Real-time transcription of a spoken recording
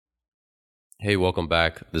Hey, welcome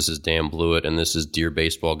back. This is Dan Blewett, and this is Dear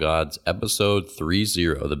Baseball Gods, episode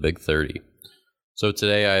 30, the Big 30. So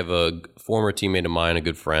today I have a former teammate of mine, a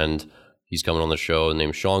good friend. He's coming on the show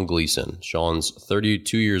named Sean Gleason. Sean's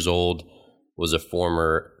 32 years old, was a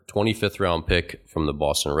former 25th round pick from the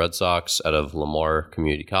Boston Red Sox out of Lamar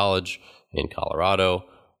Community College in Colorado,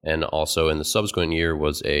 and also in the subsequent year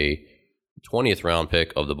was a 20th round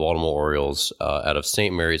pick of the Baltimore Orioles out of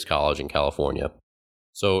St. Mary's College in California.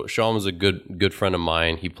 So Sean was a good friend of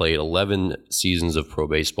mine. He played 11 seasons of pro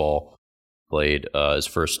baseball, played his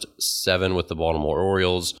first 7 with the Baltimore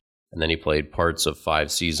Orioles, and then he played parts of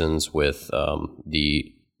 5 seasons with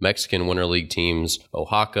the Mexican Winter League teams,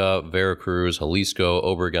 Oaxaca, Veracruz, Jalisco,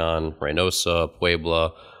 Obregon, Reynosa,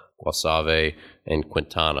 Puebla, Guasave, and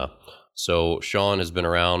Quintana. So Sean has been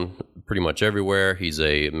around pretty much everywhere. He's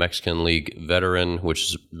a Mexican League veteran, which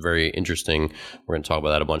is very interesting. We're going to talk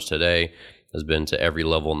about that a bunch today. Has been to every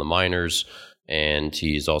level in the minors, and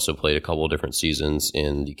he's also played a couple of different seasons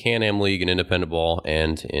in the Can-Am League in independent ball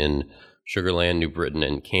and in Sugar Land, New Britain,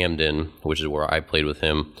 and Camden, which is where I played with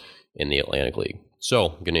him in the Atlantic League. So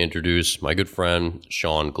I'm going to introduce my good friend,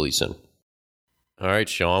 Sean Gleason. All right,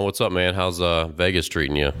 Sean, what's up, man? How's Vegas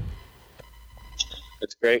treating you?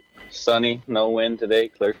 It's great. Sunny, no wind today,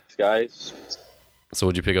 clear skies. So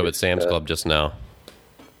what'd you pick up at Sam's Club just now?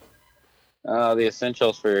 The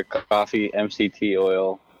essentials for your coffee: MCT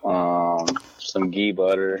oil, some ghee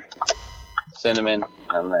butter, cinnamon,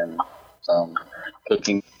 and then some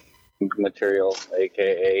cooking material,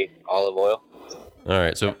 aka olive oil. All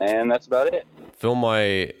right, and that's about it. Fill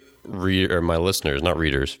my listeners, not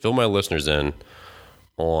readers, fill my listeners in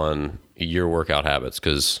on your workout habits,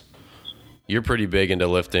 because you're pretty big into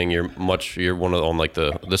lifting. You're one of on like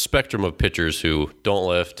the spectrum of pitchers who don't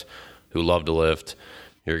lift, who love to lift.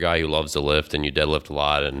 You're a guy who loves to lift, and you deadlift a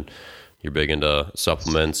lot, and you're big into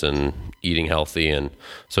supplements and eating healthy. And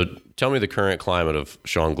so tell me the current climate of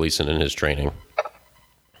Sean Gleason and his training.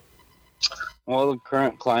 Well, the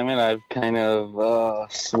current climate, I've kind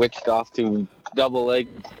of switched off to double leg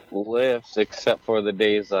lifts, except for the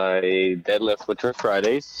days I deadlift, which are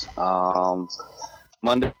Fridays.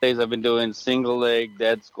 Mondays I've been doing single leg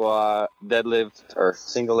deadlift or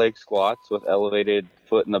single leg squats with elevated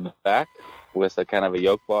foot in the back with a kind of a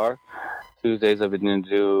yoke bar. Tuesdays I've been going to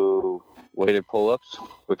do weighted pull-ups,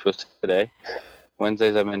 which was today.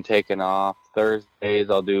 Wednesdays I've been taking off. Thursdays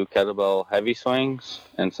I'll do kettlebell heavy swings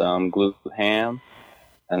and some glute ham.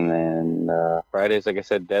 And then Fridays, like I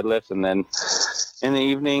said, deadlifts. And then in the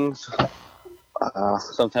evenings,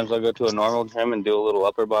 sometimes I'll go to a normal gym and do a little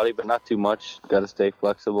upper body, but not too much. Got to stay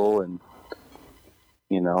flexible and,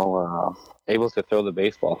 able to throw the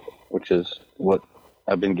baseball, which is what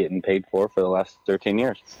I've been getting paid for the last 13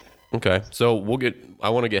 years. Okay, so I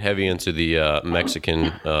want to get heavy into the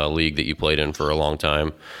Mexican league that you played in for a long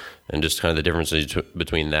time, and just kind of the differences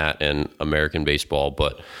between that and American baseball.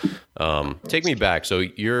 But take me back. So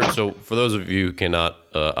for those of you who cannot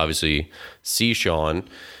obviously see Sean,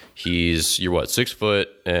 you're what, 6 foot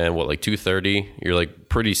and what, like 230? You're like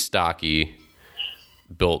pretty stocky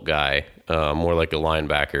built guy, more like a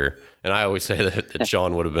linebacker. And I always say that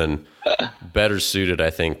Sean would have been better suited, I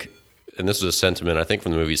think, and this is a sentiment, I think,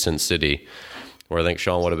 from the movie Sin City, where I think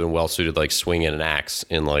Sean would have been well suited, like swinging an axe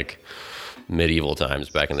in like medieval times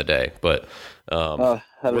back in the day. But that'd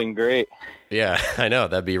been great. Yeah, I know,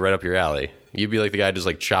 that'd be right up your alley. You'd be like the guy just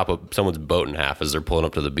like chop up someone's boat in half as they're pulling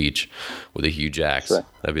up to the beach with a huge axe. Right.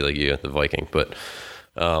 That'd be like you, the Viking. But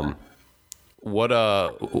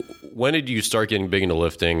when did you start getting big into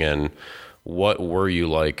lifting, and what were you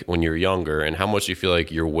like when you were younger, and how much do you feel like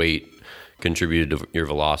your weight contributed to your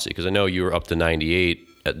velocity? Because I know you were up to 98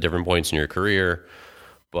 at different points in your career,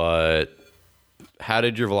 but how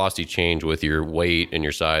did your velocity change with your weight and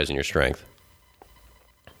your size and your strength?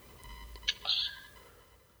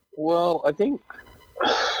 Well, I think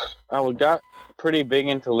I got pretty big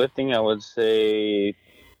into lifting, I would say,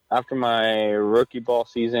 after my rookie ball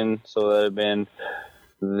season, so that had been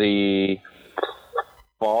the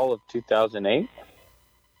fall of 2008.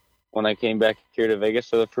 When I came back here to Vegas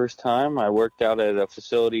for the first time, I worked out at a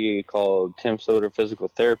facility called Tim Soder Physical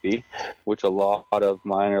Therapy, which a lot of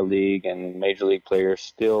minor league and major league players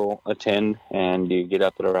still attend. And you get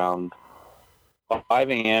up at around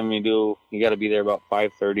 5 a.m. You got to be there about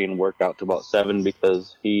 5:30 and work out to about 7,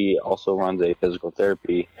 because he also runs a physical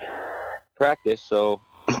therapy practice. So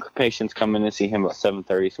patients come in and see him about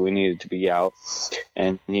 7:30, so we needed to be out.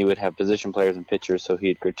 And he would have position players and pitchers, so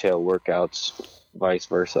he'd curtail workouts, vice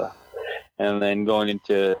versa. And then going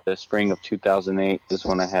into the spring of 2008 is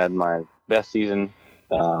when I had my best season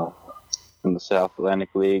in the South Atlantic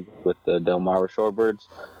League with the Delmarva Shorebirds.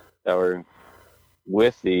 That were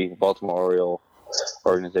with the Baltimore Oriole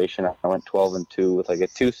organization. I went 12-2 with like a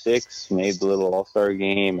 2-6, made the little All-Star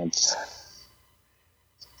game, and just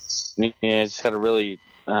had a really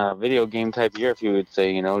video game type year, if you would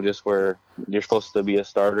say, just where you're supposed to be a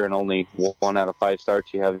starter and only 1 out of 5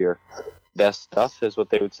 starts you have your best stuff, is what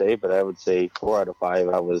they would say. But I would say 4 out of 5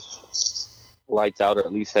 I was lights out, or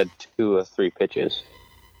at least had 2 or 3 pitches.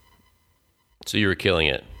 So you were killing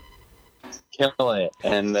it. Killing it.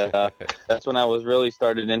 And that's when I was really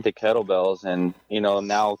started into kettlebells. And,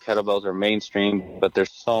 now kettlebells are mainstream, but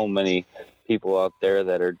there's so many people out there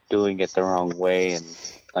that are doing it the wrong way. And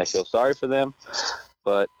I feel sorry for them.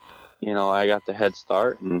 But, I got the head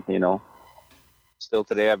start. And, still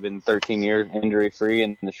today I've been 13 years injury-free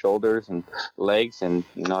in the shoulders and legs. And,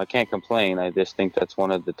 I can't complain. I just think that's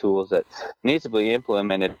one of the tools that needs to be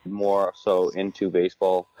implemented more so into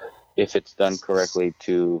baseball if it's done correctly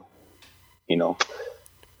to,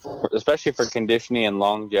 especially for conditioning and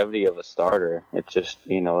longevity of a starter. It's just,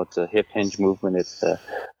 it's a hip hinge movement. It's a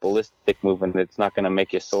ballistic movement. It's not going to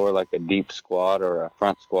make you sore like a deep squat or a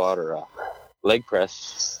front squat or a leg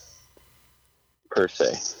press per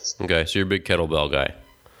se. Okay, so you're a big kettlebell guy.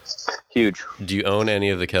 Huge. Do you own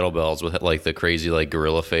any of the kettlebells with like the crazy like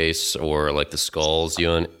gorilla face or like the skulls? Do you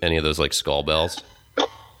own any of those like skull bells?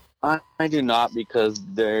 I do not, because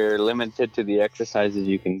they're limited to the exercises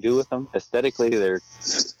you can do with them. Aesthetically, they're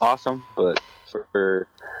awesome, but for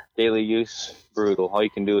daily use, brutal. All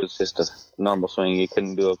you can do is just a normal swing. You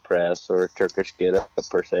couldn't do a press or a Turkish get-up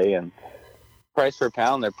per se. And price per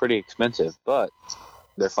pound, they're pretty expensive, but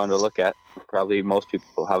they're fun to look at. Probably most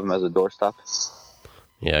people have them as a doorstop.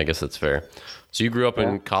 Yeah, I guess that's fair. So you grew up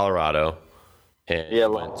in Colorado.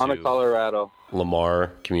 And went to Colorado.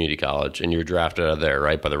 Lamar Community College, and you were drafted out of there,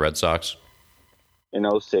 right, by the Red Sox? In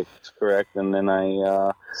 06, correct. And then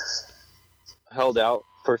I held out,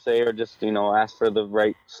 per se, or just, asked for the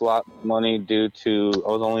right slot money due to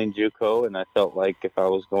I was only in JUCO, and I felt like if I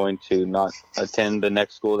was going to not attend the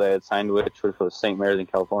next school that I had signed with, which was St. Mary's in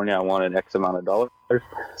California, I wanted X amount of dollars.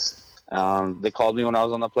 They called me when I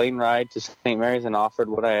was on the plane ride to St. Mary's and offered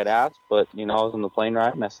what I had asked, but, I was on the plane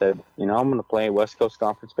ride and I said, I'm going to play West Coast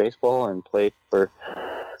Conference baseball and play for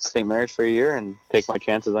St. Mary's for a year and take my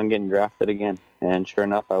chances on getting drafted again. And sure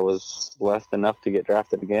enough, I was blessed enough to get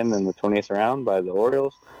drafted again in the 20th round by the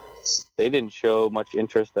Orioles. They didn't show much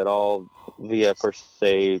interest at all via, per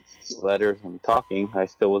se, letters and talking. I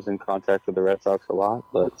still was in contact with the Red Sox a lot,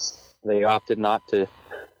 but they opted not to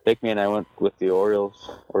pick me, and I went with the Orioles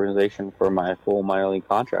organization for my full minor league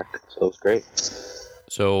contract. So it was great.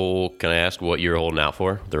 So can I ask what you're holding out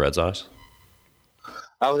for, the Red Sox?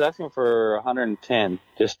 I was asking for 110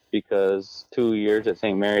 just because 2 years at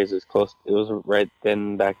St. Mary's is close. It was right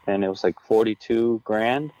then, back then, it was like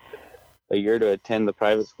 $42,000 a year to attend the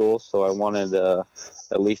private school. So I wanted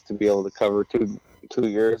at least to be able to cover two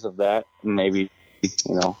years of that, and maybe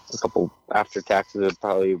a couple after taxes. It would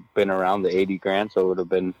probably been around the $80,000, so it would have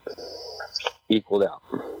been equaled out.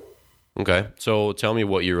 Okay, so tell me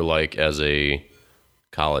what you were like as a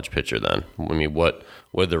college pitcher then. I mean, what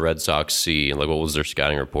did the Red Sox see? Like, what was their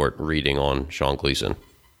scouting report reading on Sean Gleason?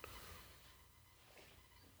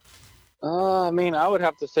 I would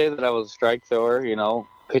have to say that I was a strike thrower.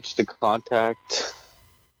 Pitch to contact,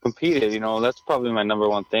 competed. That's probably my number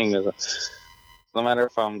one thing is. No matter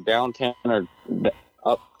if I'm down 10 or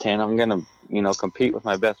up 10, I'm going to, compete with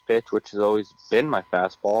my best pitch, which has always been my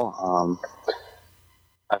fastball.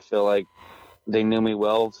 I feel like they knew me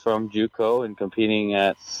well from JUCO and competing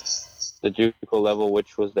at the JUCO level,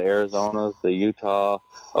 which was the Arizonas, the Utah,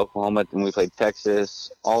 Oklahoma, and we played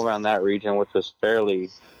Texas, all around that region, which was pretty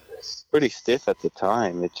stiff at the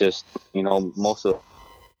time. It just, most of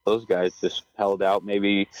those guys just held out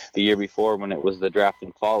maybe the year before when it was the draft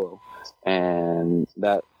and follow. And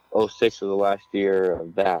that 06 was the last year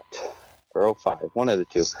of that, or 05, one of the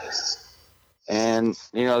two. And,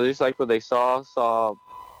 just like what they saw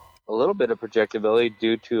a little bit of projectability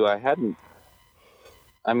due to I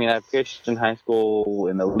pitched in high school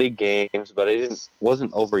in the league games, but I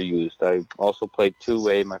wasn't overused. I also played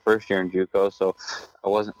two-way my first year in JUCO, so I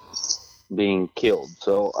wasn't being killed.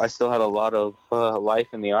 So I still had a lot of life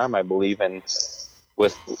in the arm, I believe, and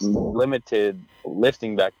with limited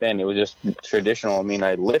lifting back then. It was just traditional.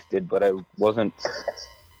 I lifted, but I wasn't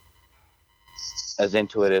as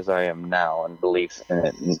into it as I am now and belief in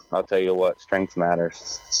it. And I'll tell you what, strength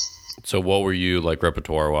matters. So what were you like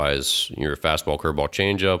repertoire-wise? Your fastball, curveball,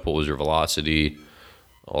 changeup? What was your velocity?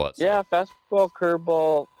 All that stuff. Yeah, fastball,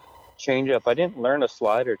 curveball, changeup. I didn't learn a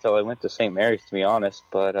slider till I went to St. Mary's, to be honest.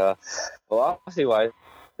 But velocity-wise,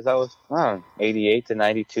 because I was 88 to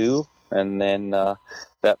 92 And then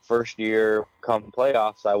that first year, come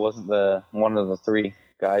playoffs, I wasn't one of the 3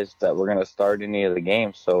 guys that were going to start any of the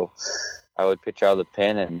games. So I would pitch out of the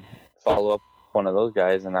pen and follow up one of those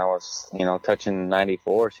guys, and I was, touching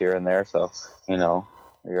 94s here and there. So,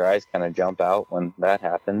 your eyes kind of jump out when that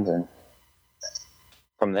happens. And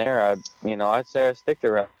from there, I'd say I stick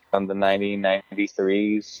around the 90,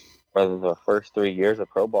 93s for the first 3 years of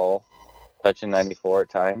pro ball, touching 94 at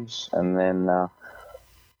times. And then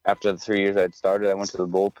after the 3 years I'd started, I went to the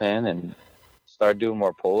bullpen and started doing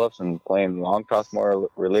more pull-ups and playing long toss more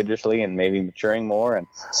religiously and maybe maturing more. And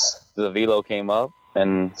the velo came up,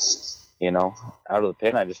 and, out of the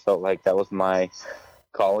pen, I just felt like that was my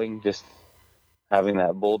calling, just having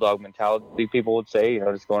that bulldog mentality, people would say,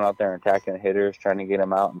 just going out there and attacking the hitters, trying to get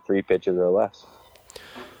them out in 3 pitches or less.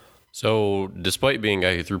 So despite being a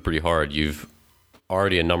guy who threw pretty hard, you've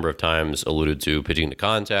already a number of times alluded to pitching to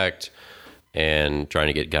contact and trying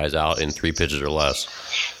to get guys out in 3 pitches or less.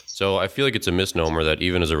 So I feel like it's a misnomer that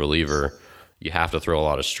even as a reliever, you have to throw a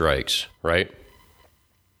lot of strikes, right?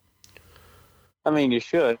 I mean, you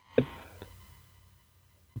should.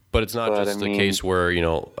 But it's not just the case where,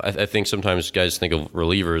 I think sometimes guys think of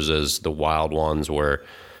relievers as the wild ones where,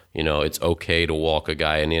 it's okay to walk a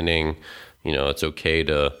guy an inning. It's okay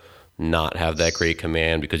to not have that great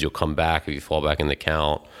command because you'll come back if you fall back in the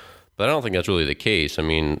count. But I don't think that's really the case. I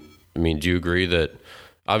mean, do you agree that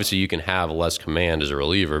obviously you can have less command as a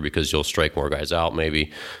reliever because you'll strike more guys out,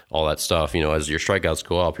 maybe all that stuff. As your strikeouts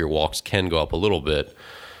go up, your walks can go up a little bit.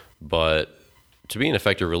 But to be an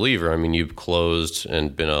effective reliever, you've closed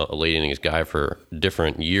and been a late innings guy for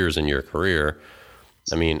different years in your career.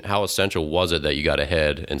 How essential was it that you got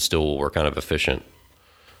ahead and still were kind of efficient?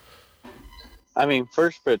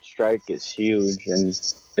 First pitch strike is huge, and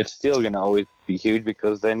it's still going to always be huge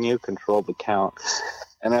because then you control the count.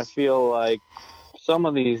 And I feel like some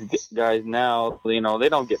of these guys now, they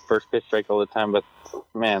don't get first pitch strike all the time, but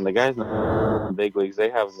man, the guys in the big leagues, they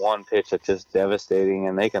have one pitch that's just devastating,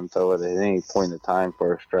 and they can throw it at any point in time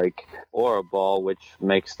for a strike or a ball, which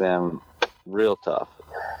makes them real tough.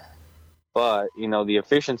 But, the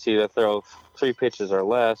efficiency to throw 3 pitches or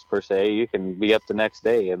less, per se, you can be up the next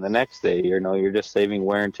day, and the next day, you're just saving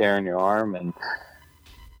wear and tear in your arm, and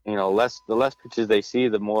the less pitches they see,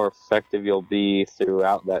 the more effective you'll be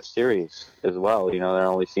throughout that series as well. They're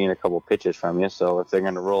only seeing a couple pitches from you. So if they're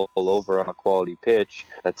going to roll over on a quality pitch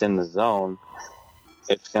that's in the zone,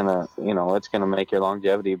 it's going to make your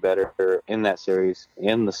longevity better in that series,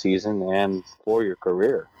 in the season, and for your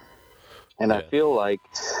career. And yeah. I feel like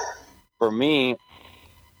for me,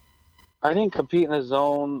 I didn't compete in the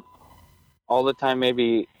zone all the time,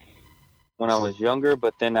 maybe when I was younger,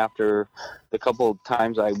 but then after the couple of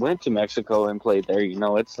times I went to Mexico and played there,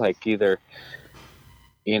 it's like either,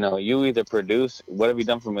 you either produce, what have you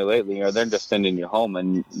done for me lately, or they're just sending you home,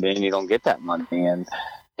 and then you don't get that money. And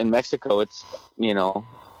in Mexico, it's,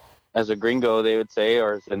 as a gringo, they would say,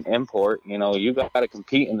 or as an import, you got to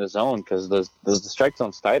compete in the zone because the strike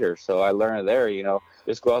zone's tighter. So I learned there,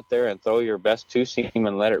 just go out there and throw your best 2-seam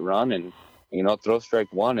and let it run, and throw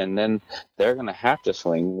strike 1, and then they're going to have to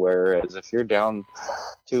swing. Whereas if you're down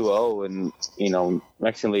 2-0 and,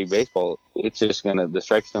 Mexican League Baseball, it's just the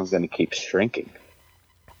strike zone's going to keep shrinking.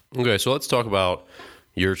 Okay, so let's talk about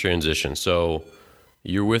your transition. So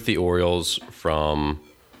you're with the Orioles from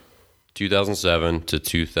 2007 to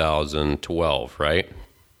 2012, right?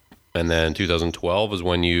 And then 2012 is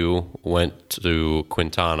when you went to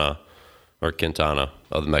Quintana of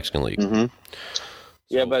the Mexican League. Mm-hmm.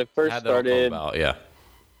 Yeah, but it first started. Yeah.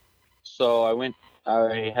 So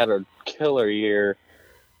I had a killer year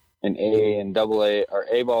in A and AA, or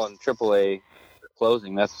A ball and AAA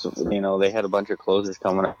closing. That's, they had a bunch of closers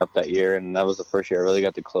coming up that year, and that was the first year I really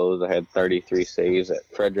got to close. I had 33 saves at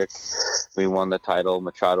Frederick. We won the title.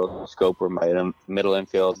 Machado and Scope were my middle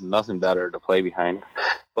infield. Nothing better to play behind.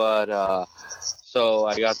 But so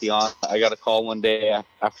I got a call one day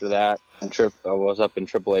after that. I was up in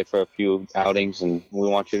AAA for a few outings, and we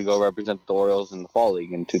want you to go represent the Orioles in the Fall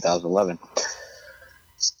League in 2011.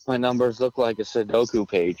 My numbers look like a Sudoku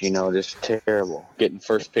page, just terrible. Getting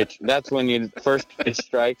first pitch. That's when first pitch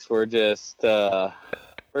strikes were just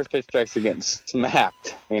first pitch strikes were getting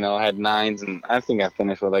smacked. I had 9s, and I think I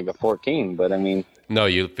finished with like a 14. But no,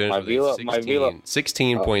 you finished with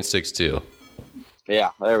 16.62.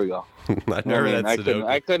 Yeah, there we go.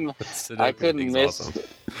 I couldn't miss. Awesome.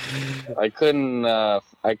 I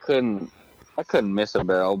couldn't miss a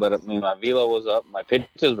barrel, but my velo was up. My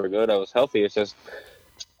pitches were good. I was healthy. It's just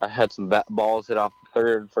I had some balls hit off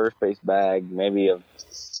third, first base bag, maybe a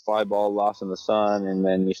fly ball lost in the sun, and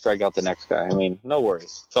then you strike out the next guy. No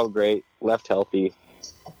worries. Felt great. Left healthy.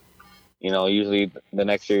 Usually the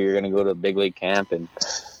next year you're going to go to a big league camp and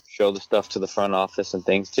show the stuff to the front office and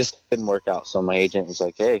things. Just didn't work out. So my agent was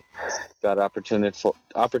like, hey, got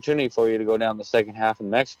opportunity for you to go down the second half in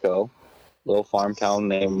Mexico, little farm town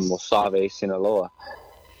named Mosave, Sinaloa.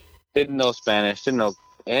 Didn't know Spanish, didn't know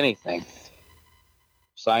anything.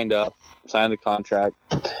 Signed the contract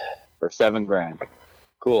for $7,000.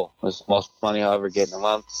 Cool. This is the most money I'll ever get in a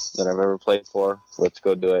month that I've ever played for. Let's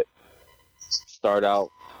go do it. Start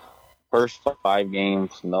out first 5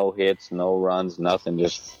 games, no hits, no runs, nothing,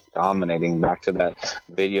 just dominating, back to that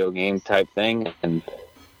video game type thing. And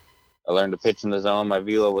I learned to pitch in the zone. My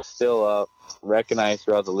velo was still up, recognized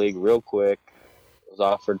throughout the league real quick. Was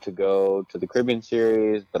offered to go to the Caribbean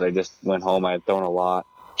Series, but I just went home. I had thrown a lot.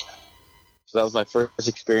 So that was my first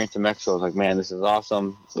experience in Mexico. I was like, man, this is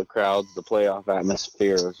awesome. The crowds, the playoff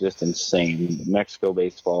atmosphere was just insane. Mexico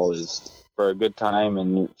baseball is for a good time,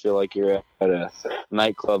 and you feel like you're at a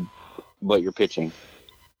nightclub, but you're pitching.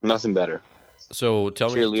 Nothing better. So tell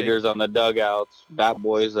me, cheerleaders on the dugouts, bat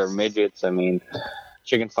boys or midgets. I mean,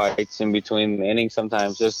 chicken fights in between the innings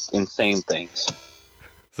sometimes, just insane things.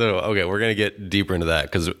 So, okay, we're going to get deeper into that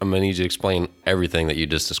because I'm going to need you to explain everything that you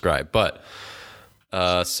just described. But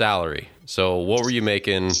salary. So what were you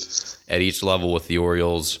making at each level with the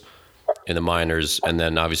Orioles in the minors? And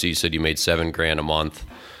then obviously you said you made $7,000 a month.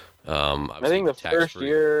 I think the first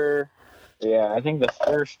year, I think the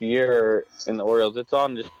first year in the Orioles, it's all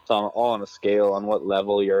on a scale on what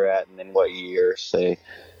level you're at and then what year. Say, I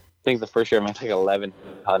think the first year I made like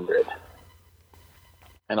 $1,100.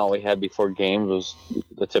 And all we had before games was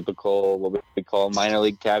the typical, what we call minor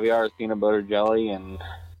league caviar, peanut butter jelly, and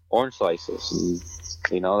orange slices.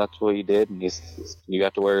 And, that's what you did. And you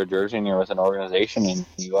got to wear a jersey, and you're with an organization, and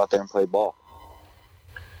you go out there and play ball.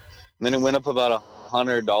 And then it went up about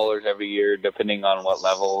 $100 every year, depending on what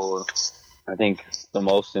level. I think the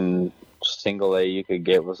most in single A you could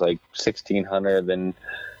get was like $1,600. Then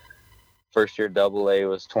first year double A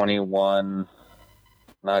was $21.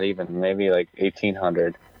 Not even, maybe like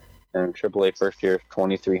 $1,800, and AAA first year is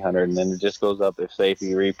 $2,300, and then it just goes up. If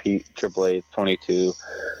you repeat AAA, it's $22,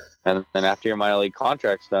 and then after your minor league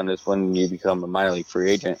contract's done is when you become a minor league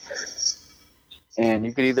free agent, and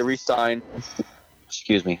you could either re-sign.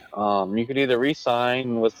 You could either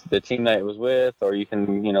re-sign with the team that it was with, or you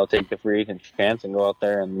can, take the free agent chance and go out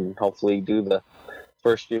there and hopefully do the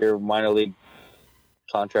first year minor league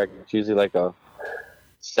contract. It's usually like a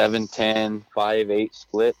 7-10, 5-8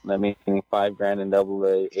 split. I mean, $5,000 in AA,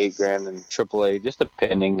 $8,000 in AAA, just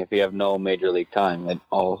depending if you have no major league time. And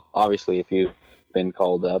obviously, if you've been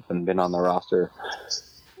called up and been on the roster,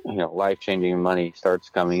 life-changing money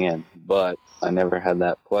starts coming in. But I never had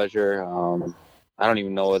that pleasure. I don't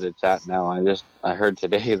even know what it's at now. I heard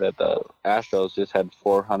today that the Astros just had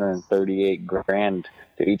 $438,000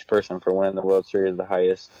 to each person for winning the World Series, the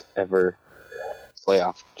highest ever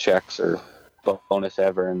playoff checks or bonus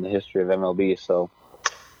ever in the history of MLB. So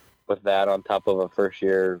with that on top of a first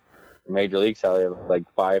year major league salary of like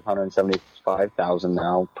 $575,000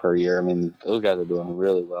 now per year, I mean, those guys are doing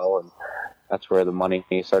really well, and that's where the money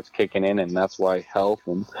starts kicking in, and that's why health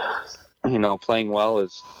and playing well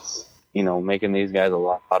is making these guys a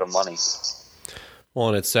lot of money. Well,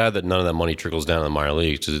 and it's sad that none of that money trickles down to the minor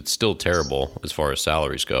leagues because it's still terrible as far as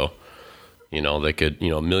salaries go. They could,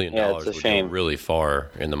 $1 million would go really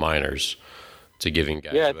far in the minors to giving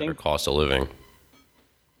guys a better cost of living.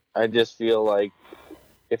 I just feel like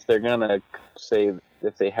if they're going to say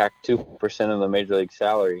if they hack 2% of the major league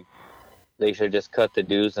salary, they should just cut the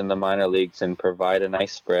dues in the minor leagues and provide a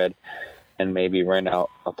nice spread and maybe rent out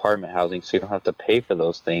apartment housing so you don't have to pay for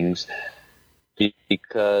those things.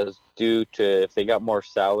 Because if they got more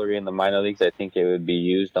salary in the minor leagues, I think it would be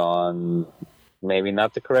used on maybe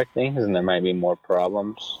not the correct things, and there might be more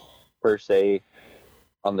problems per se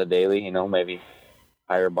on the daily, maybe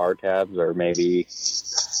higher bar tabs or maybe,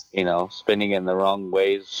 spending in the wrong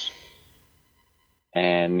ways.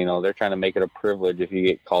 And, they're trying to make it a privilege if you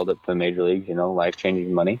get called up to the major leagues,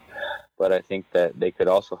 life-changing money. But I think that they could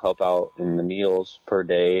also help out in the meals per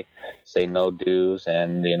day, say no dues,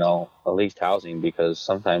 and, at least housing, because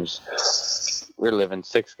sometimes we're living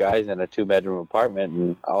 6 guys in a 2-bedroom apartment,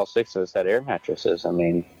 and all 6 of us had air mattresses. I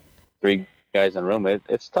mean, 3 guys in a room,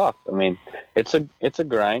 it's tough. I mean, it's a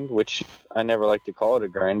grind, which I never like to call it a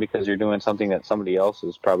grind because you're doing something that somebody else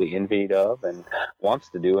is probably envied of and wants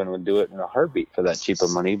to do and would do it in a heartbeat for that cheaper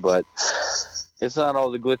money. But it's not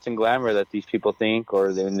all the glitz and glamour that these people think,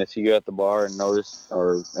 or when they see you at the bar and notice,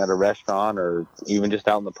 or at a restaurant, or even just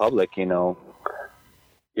out in the public, you're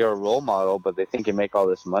a role model, but they think you make all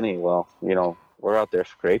this money. Well, we're out there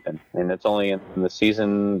scraping, and it's only in the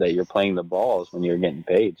season that you're playing the balls when you're getting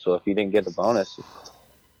paid. So if you didn't get a bonus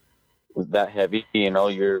that heavy,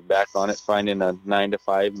 you're back on it, finding a 9 to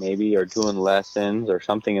 5 maybe, or doing lessons or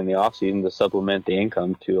something in the off season to supplement the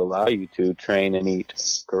income to allow you to train and eat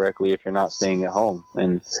correctly if you're not staying at home.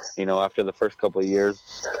 And after the first couple of years,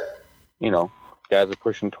 guys are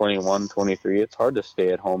pushing 21, 23. It's hard to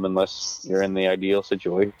stay at home unless you're in the ideal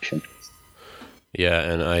situation. Yeah,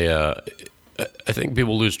 and I think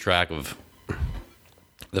people lose track of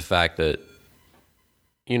the fact that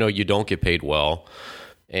you don't get paid well.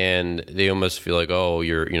 And they almost feel like, oh,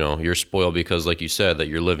 you're spoiled because, like you said, that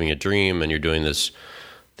you're living a dream and you're doing this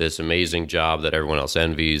amazing job that everyone else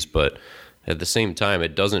envies. But at the same time,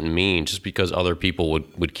 it doesn't mean just because other people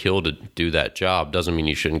would kill to do that job doesn't mean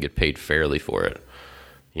you shouldn't get paid fairly for it.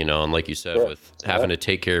 And like you said, with having to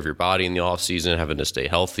take care of your body in the off season, having to stay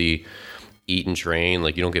healthy, eat and train,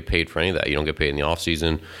 like you don't get paid for any of that. You don't get paid in the off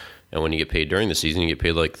season. And when you get paid during the season, you get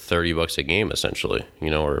paid like $30 a game, essentially,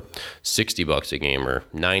 or $60 a game or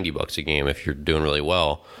 $90 a game if you're doing really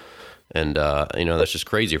well. And, that's just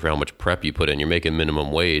crazy for how much prep you put in. You're making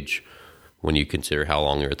minimum wage when you consider how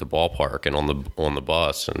long you're at the ballpark and on the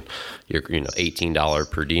bus, and you're, $18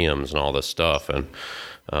 per diems and all this stuff. And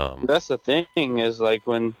that's the thing is, like,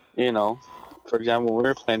 when, for example, when we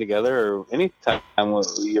were playing together, or any time when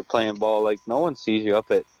you're playing ball, like, no one sees you up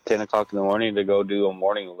at 10 o'clock in the morning to go do a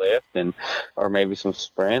morning lift or maybe some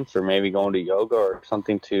sprints or maybe going to yoga or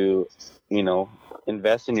something to,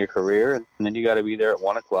 invest in your career. And then you got to be there at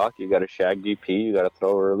 1 o'clock. You got to shag GP. You got to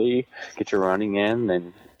throw early, get your running in,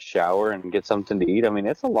 then shower and get something to eat. I mean,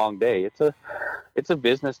 it's a long day. It's a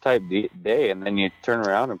business type day. And then you turn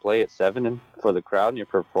around and play at 7 and for the crowd and you're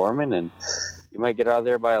performing, and you might get out of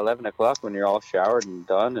there by 11 o'clock when you're all showered and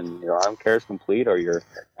done and your arm care is complete, or your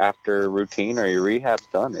after routine or your rehab's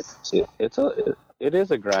done. It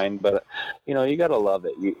is a grind, but you got to love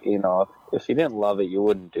it. If you didn't love it, you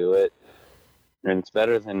wouldn't do it. And it's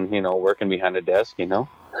better than, working behind a desk,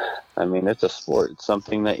 I mean, it's a sport. It's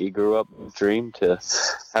something that you grew up dreamed to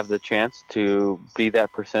have the chance to be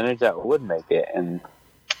that percentage that would make it. And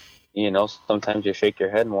sometimes you shake your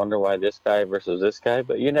head and wonder why this guy versus this guy,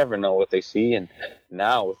 but you never know what they see. And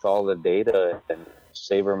now with all the data and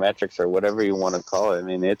sabermetrics or whatever you want to call it, I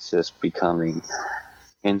mean, it's just becoming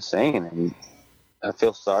insane. And I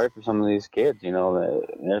feel sorry for some of these kids.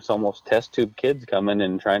 There's almost test tube kids coming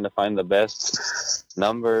and trying to find the best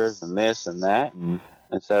numbers and this and that. And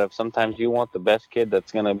instead of, sometimes you want the best kid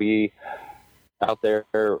that's going to be out there,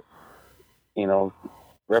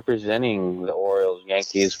 representing the Orioles,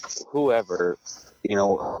 Yankees, whoever,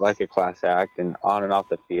 like a class act and on and off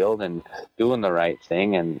the field and doing the right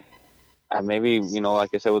thing. And maybe,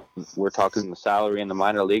 like I said, we're talking the salary in the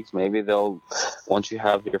minor leagues. Maybe once you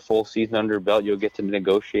have your full season under your belt, you'll get to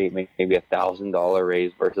negotiate maybe $1,000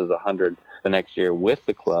 raise versus $100 the next year with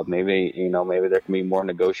the club. Maybe, maybe there can be more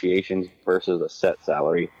negotiations versus a set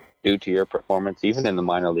salary due to your performance, even in the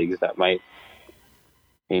minor leagues. That might,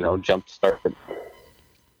 jumpstart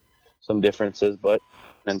some differences, but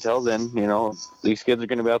until then, these kids are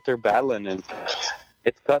going to be out there battling, and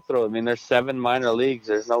it's cutthroat. I mean, there's 7 minor leagues.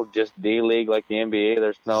 There's no just D league like the NBA.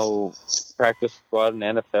 There's no practice squad in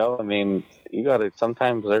NFL. I mean,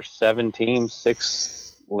 sometimes there's 7 teams,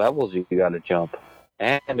 6 levels you got to jump.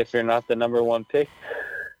 And if you're not the number 1 pick,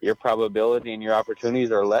 your probability and your opportunities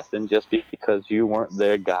are lessened just because you weren't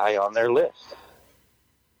the guy on their list.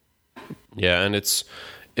 Yeah, and it's,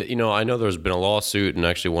 I know there's been a lawsuit, and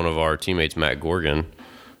actually one of our teammates, Matt Gorgon,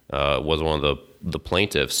 was one of the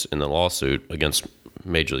plaintiffs in the lawsuit against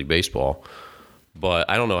Major League Baseball. But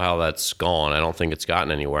I don't know how that's gone. I don't think it's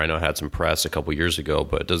gotten anywhere. I know it had some press a couple years ago,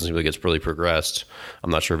 but it doesn't seem like it's really progressed. I'm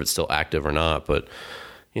not sure if it's still active or not. But,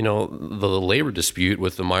 the labor dispute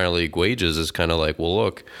with the minor league wages is kind of like, well,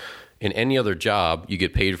 look, in any other job, you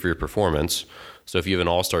get paid for your performance. So if you have an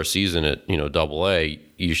all-star season at, AA,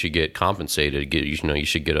 you should get compensated. You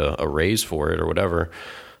should get a raise for it or whatever.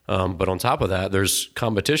 But on top of that, there's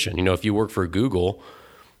competition. If you work for Google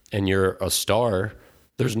and you're a star,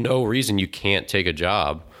 there's no reason you can't take a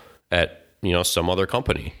job at, some other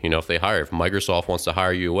company. If Microsoft wants to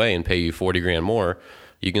hire you away and pay you $40,000 more,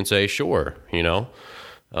 you can say, sure,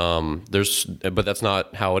 but that's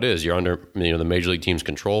not how it is. You're under, the major league team's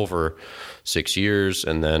control for 6 years,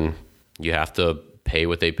 and then you have to pay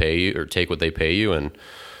what they pay you or take what they pay you,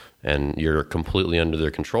 and you're completely under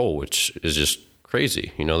their control, which is just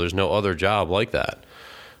crazy. There's no other job like that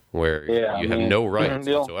where you have no rights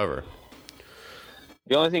whatsoever.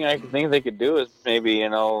 The only thing I can think they could do is maybe,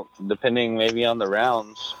 depending maybe on the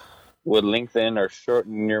rounds, would lengthen or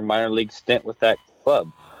shorten your minor league stint with that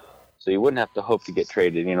club. So you wouldn't have to hope to get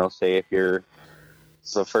traded. Say if you're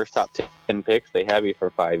the first top 10 picks, they have you for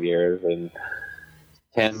 5 years, and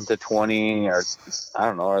 10 to 20, or I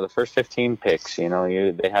don't know, or the first 15 picks. You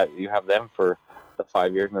have them for the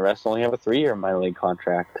 5 years, and the rest only have a 3-year minor league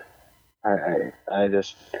contract. I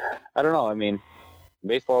don't know. I mean,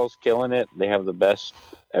 baseball's killing it. They have the best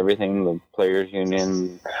everything, the players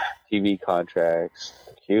union, TV contracts,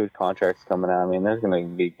 huge contracts coming out. I mean, there's going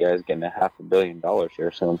to be guys getting $500 million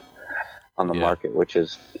here soon on the market, which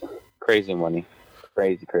is crazy money.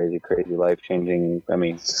 Crazy life-changing, I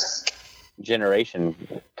mean,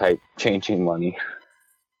 generation-type changing money.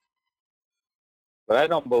 But I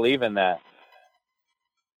don't believe in that.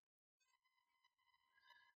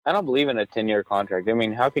 I don't believe in a 10-year contract. I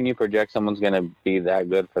mean, how can you project someone's going to be that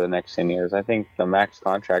good for the next 10 years? I think the max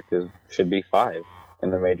contract should be 5 in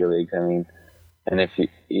the major leagues. I mean, and if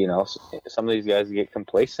some of these guys get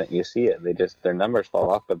complacent, you see it. Their numbers fall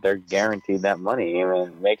off, but they're guaranteed that money. I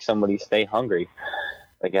mean, make somebody stay hungry.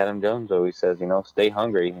 Like Adam Jones always says, stay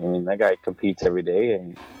hungry. I mean, that guy competes every day,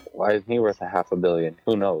 and why isn't he worth $500 million?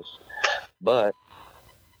 Who knows? But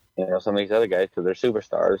some of these other guys, because they're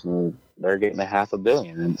superstars and they're getting $500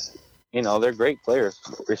 million, and they're great players.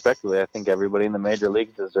 Respectively, I think everybody in the major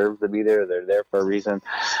leagues deserves to be there. They're there for a reason.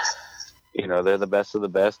 They're the best of the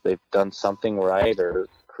best. They've done something right or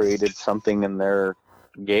created something in their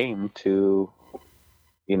game to,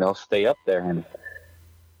 stay up there. And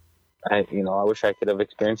I wish I could have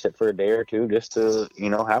experienced it for a day or two just to,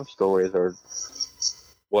 have stories or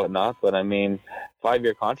whatnot. But I mean,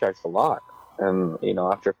 5-year contract's a lot. And,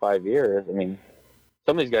 after 5 years, I mean,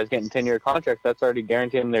 some of these guys getting 10-year contracts, that's already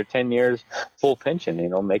guaranteeing them their 10 years full pension.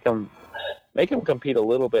 Make them compete a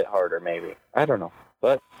little bit harder, maybe. I don't know.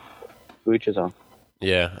 But each his own.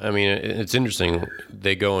 Yeah, I mean, it's interesting.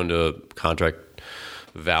 They go into contract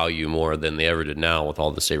value more than they ever did now with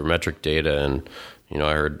all the sabermetric data. And,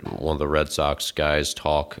 I heard one of the Red Sox guys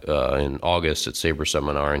talk in August at Saber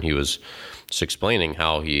Seminar, and he was just explaining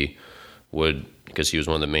how he would, because he was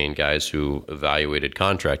one of the main guys who evaluated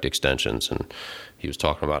contract extensions, and he was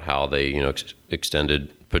talking about how they,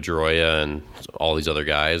 extended Pedroia and all these other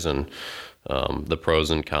guys, and the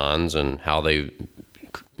pros and cons, and how they,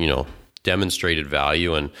 demonstrated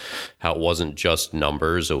value, and how it wasn't just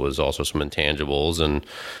numbers, it was also some intangibles. And,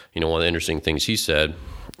 one of the interesting things he said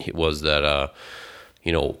was that,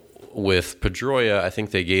 with Pedroia, I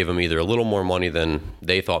think they gave him either a little more money than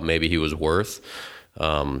they thought maybe he was worth,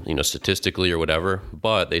 statistically or whatever.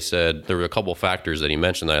 But they said there were a couple factors that he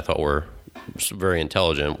mentioned that I thought were very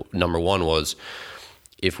intelligent. Number one was,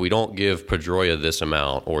 if we don't give Pedroia this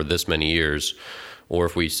amount or this many years, or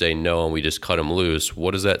if we say no and we just cut him loose,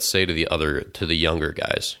 what does that say to the younger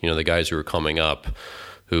guys? The guys who are coming up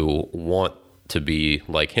who want to be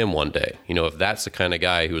like him one day. If that's the kind of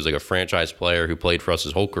guy who was like a franchise player who played for us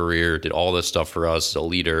his whole career, did all this stuff for us, a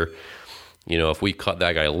leader, if we cut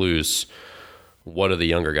that guy loose, what do the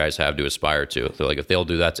younger guys have to aspire to? They're like, if they'll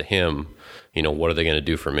do that to him, what are they going to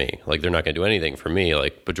do for me? Like, they're not going to do anything for me.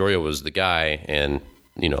 Like, Pedroia was the guy, and,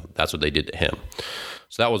 that's what they did to him.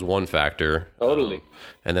 So that was one factor. Totally.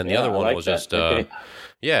 And then the other one was just, and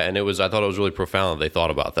I thought it was really profound that they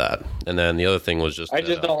thought about that. And then the other thing was just, I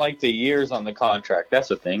just don't like the years on the contract. That's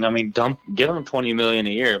the thing. I mean, give them $20 million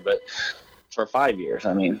a year, but for 5 years,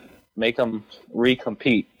 I mean, make them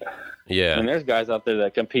recompete. Yeah. I mean, there's guys out there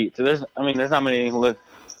that compete. So there's not many.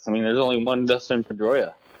 There's only one Dustin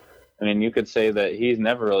Pedroia. I mean, you could say that he's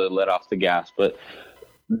never really let off the gas, but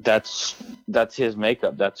that's his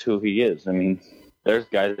makeup. That's who he is. I mean, there's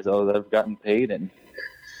guys though that have gotten paid, and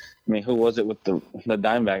I mean, who was it with the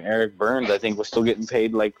Diamondback? Eric Burns, I think, was still getting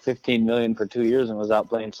paid like $15 million for 2 years and was out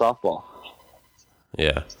playing softball.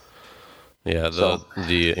 Yeah. Yeah,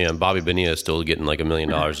 Bobby Bonilla is still getting like $1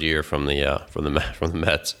 million a year from the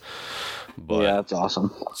Mets. But, yeah, that's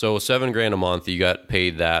awesome. So $7,000 a month, you got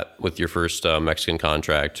paid that with your first Mexican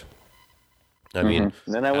contract. I mean,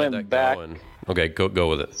 and then I went back. Okay, go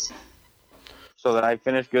with it. So then I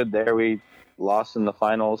finished good there. We lost in the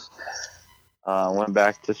finals. Went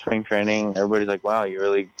back to spring training. Everybody's like, "Wow, you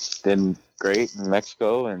really did great in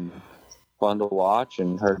Mexico and fun to watch,"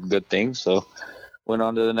 and heard good things. So went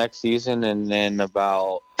on to the next season, and then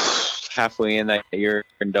about halfway in that year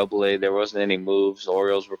in AA, there wasn't any moves. The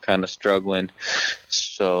Orioles were kind of struggling.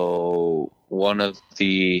 So one of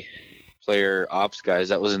the player ops guys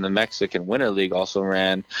that was in the Mexican Winter League also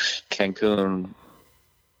ran Cancun,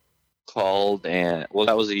 called, and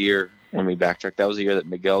that was a year, when we backtrack, that was the year that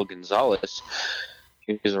Miguel Gonzalez,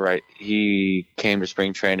 he came to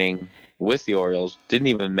spring training with the Orioles, didn't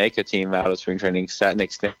even make a team out of spring training, sat and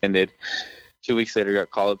extended, 2 weeks later,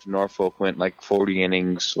 got called up to Norfolk, went like 40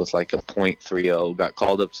 innings with like a .30, got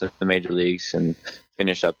called up to the major leagues and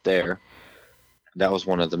finished up there. That was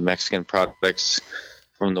one of the Mexican prospects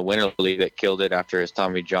from the Winter League that killed it after his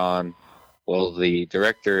Tommy John. Well, the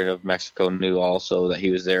director of Mexico knew also that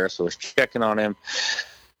he was there, so was checking on him.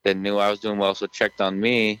 Then knew I was doing well, so checked on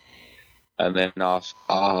me. And then talked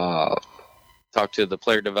to the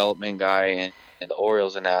player development guy and the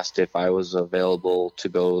Orioles and asked if I was available to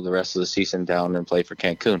go the rest of the season down and play for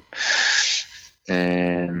Cancun.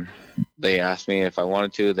 And they asked me if I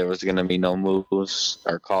wanted to. There was going to be no moves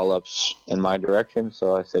or call-ups in my direction,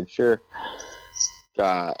 so I said sure.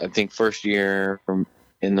 I think first year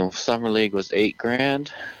in the summer league was $8,000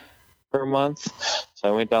 per month. So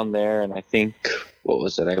I went down there, and I think, what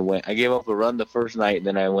was it? I gave up a run the first night, and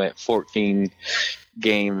then I went 14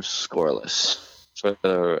 games scoreless for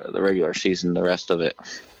the regular season, the rest of it.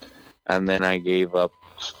 And then I gave up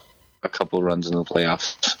a couple runs in the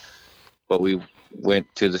playoffs. But we went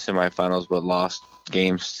to the semifinals, but lost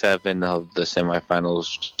game 7 of the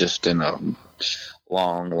semifinals just in a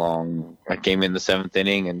long. I came in the 7th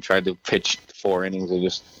inning and tried to pitch 4 innings.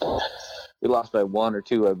 We lost by 1 or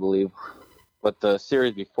 2, I believe. But the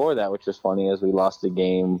series before that, which was funny, is we lost the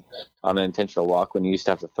game on an intentional walk when you used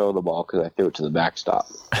to have to throw the ball because I threw it to the backstop.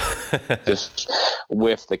 Just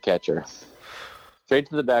whiffed the catcher. Straight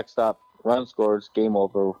to the backstop, run scores, game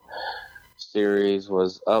over. Series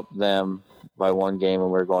was up them by 1 game,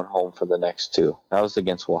 and we're going home for the next 2. That was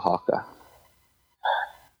against Oaxaca.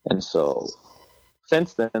 And so,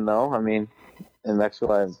 since then, though, I mean, in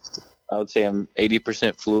Mexico, I would say I'm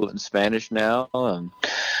 80% fluent in Spanish now.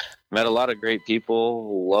 Met a lot of great people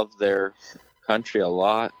who love their country a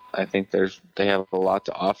lot. I think they have a lot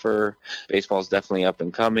to offer. Baseball is definitely up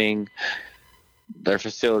and coming. Their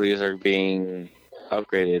facilities are being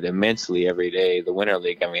upgraded immensely every day. The Winter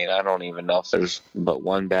League, I mean, I don't even know if there's but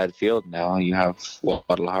one bad field now. You have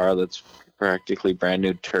Guadalajara that's practically brand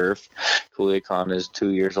new turf. Culiacan is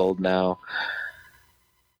 2 years old now.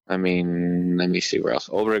 I mean, let me see where else.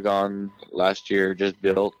 Obregon last year just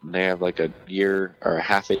built. They have like a year or a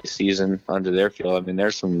half a season under their field. I mean,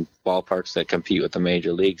 there's some ballparks that compete with the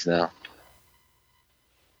major leagues now.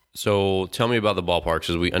 So tell me about the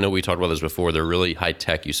ballparks. I know we talked about this before. They're really high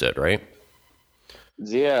tech, you said, right?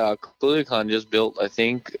 Yeah, Culiacan just built, I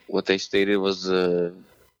think, what they stated was the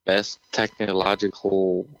best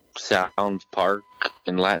technological sound park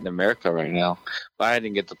in Latin America right now. But I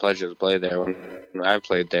didn't get the pleasure to play there. When I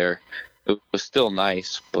played there, it was still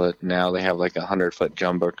nice, but now they have like 100-foot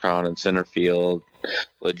jumbotron in center field,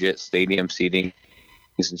 legit stadium seating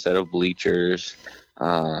instead of bleachers.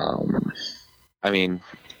 I mean,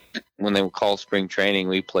 when they would call spring training,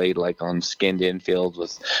 we played like on skinned infields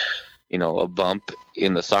with, a bump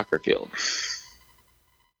in the soccer field.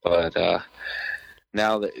 But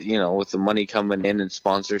now that, with the money coming in and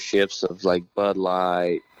sponsorships of like Bud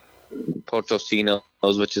Light, Potosinos,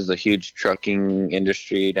 which is a huge trucking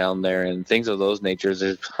industry down there, and things of those natures,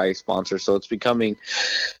 there's high sponsors. So it's becoming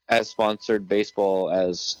as sponsored baseball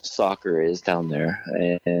as soccer is down there.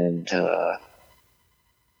 And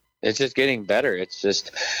it's just getting better. It's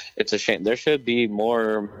a shame. There should be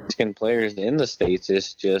more Mexican players in the States.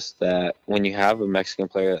 It's just that when you have a Mexican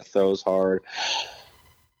player that throws hard,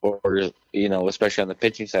 or, especially on the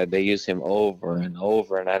pitching side, they use him over and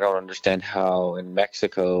over. And I don't understand how in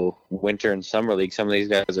Mexico, winter and summer league, some of these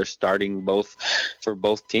guys are starting for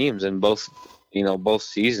both teams and both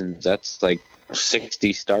seasons. That's like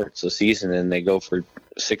 60 starts a season, and they go for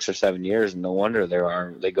 6 or 7 years. And no wonder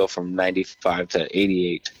they go from 95 to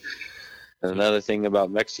 88. And another thing about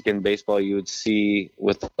Mexican baseball you would see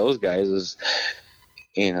with those guys is,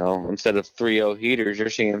 instead of 3-0 heaters, you're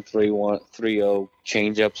seeing 3-0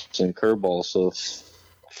 changeups and curveballs. So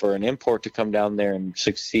for an import to come down there and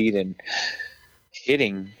succeed in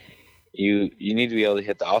hitting, you need to be able to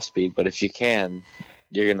hit the off speed. But if you can,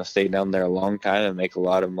 you're going to stay down there a long time and make a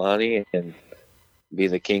lot of money and be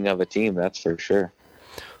the king of a team. That's for sure.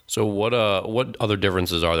 So what other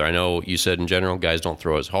differences are there? I know you said in general guys don't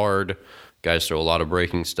throw as hard. Guys throw a lot of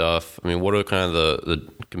breaking stuff. I mean, what are kind of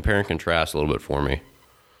the compare and contrast a little bit for me?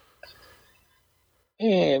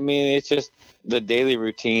 Yeah, I mean, it's just the daily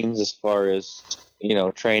routines as far as,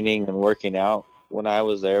 training and working out. When I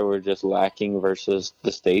was there, we're just lacking versus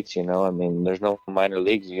the States, I mean, there's no minor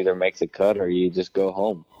leagues. You either make the cut or you just go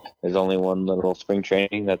home. There's only one little spring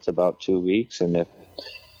training that's about 2 weeks, and if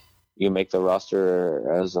you make the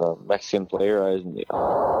roster as a Mexican player as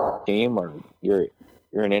a team, or you're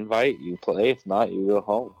an invite, you play. If not, you go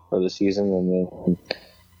home for the season, and then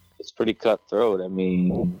it's pretty cutthroat. I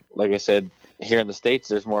mean, like I said, here in the States,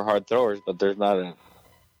 there's more hard throwers, but there's not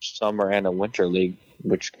summer and a winter league,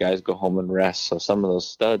 which guys go home and rest. So some of those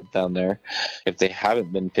studs down there, if they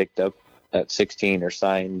haven't been picked up at 16 or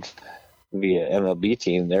signed via MLB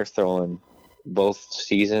team, they're throwing both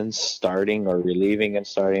seasons, starting or relieving and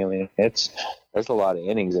starting. I mean, there's a lot of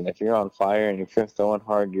innings, and if you're on fire and if you're throwing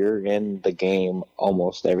hard, you're in the game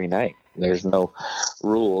almost every night. There's no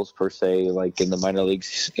rules per se, like in the minor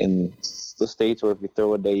leagues in the States, where if you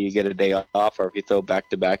throw a day, you get a day off, or if you throw back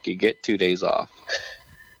to back, you get 2 days off.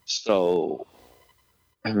 So,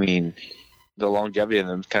 I mean, the longevity of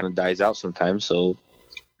them kind of dies out sometimes, so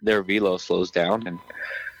their velo slows down, and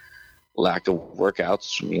lack of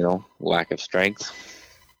workouts, lack of strength,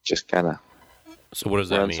 just kind of So what does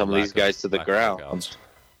that run mean? some of these guys to the ground.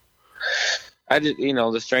 I just,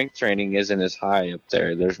 the strength training isn't as high up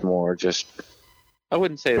there. There's more just, I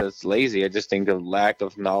wouldn't say that's lazy. I just think of lack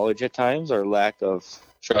of knowledge at times, or lack of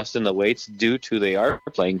trust in the weights due to they are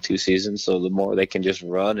playing 2 seasons. So the more they can just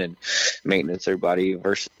run and maintenance their body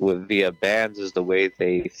versus via bands is the way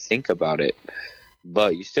they think about it.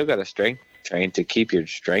 But you still got to strength train to keep your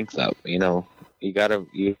strength up. You gotta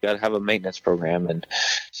have a maintenance program, and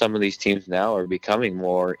some of these teams now are becoming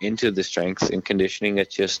more into the strength and conditioning.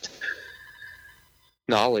 It's just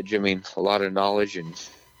knowledge. I mean, a lot of knowledge, and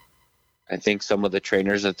I think some of the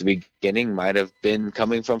trainers at the beginning might have been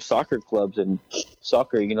coming from soccer clubs, and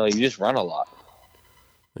soccer, you just run a lot.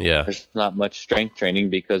 Yeah. There's not much strength training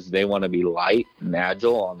because they want to be light and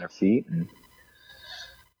agile on their feet.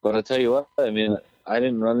 But I'll tell you what, I mean, I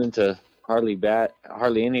didn't run into hardly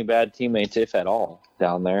any bad teammates, if at all,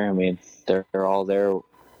 down there. I mean, they're all there.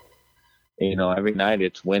 Every night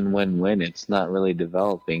it's win, win, win. It's not really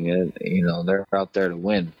developing. They're out there to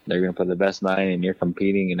win. They're going to put the best 9, and you're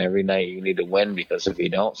competing, and every night you need to win, because if you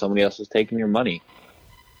don't, somebody else is taking your money.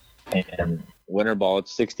 And winter ball,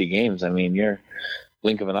 it's 60 games. I mean, you're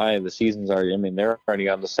blink of an eye, the seasons they're already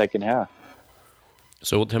on the second half.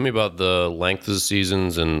 So tell me about the length of the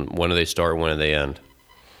seasons, and when do they start, when do they end?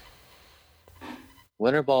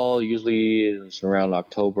 Winter ball usually is around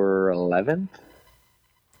October 11th.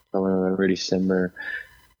 November, December,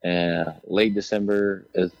 and late December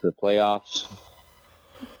is the playoffs.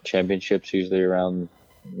 Championships usually around,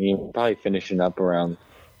 probably finishing up around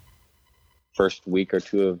first week or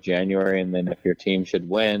 2 of January, and then if your team should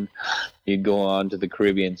win, you'd go on to the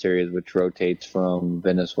Caribbean Series, which rotates from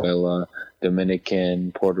Venezuela,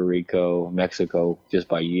 Dominican, Puerto Rico, Mexico, just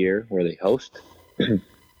by year where they host. And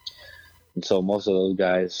so most of those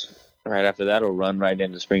guys, right after that, will run right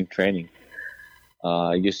into spring training.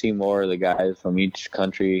 You see more of the guys from each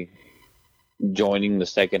country joining the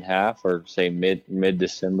second half, or say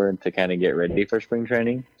mid-December, to kind of get ready for spring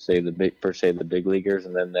training. Say the big leaguers,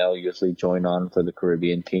 and then they'll usually join on for the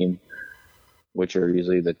Caribbean team, which are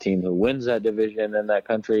usually the team who wins that division in that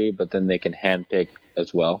country. But then they can handpick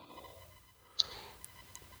as well.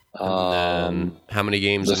 And then how many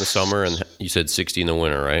games in the summer? And you said 60 in the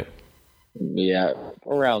winter, right? Yeah,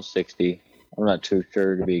 around 60. I'm not too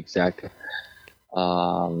sure to be exact.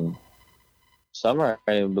 Summer,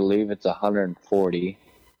 I believe it's 140,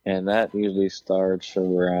 and that usually starts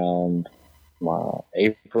around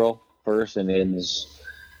April 1st and ends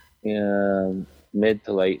mid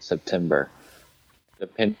to late September,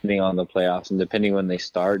 depending on the playoffs and depending when they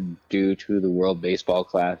start, due to the World Baseball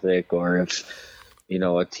Classic, or if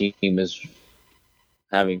a team is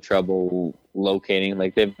having trouble locating.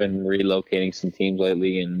 Like, they've been relocating some teams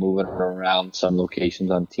lately and moving around some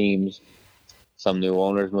locations on teams. Some new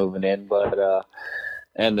owners moving in, but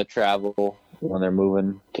and the travel when they're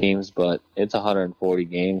moving teams. But it's 140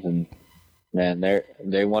 games, and man,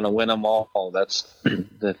 they want to win them all. That's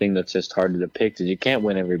the thing that's just hard to depict, is you can't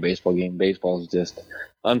win every baseball game. Baseball is just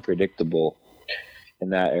unpredictable in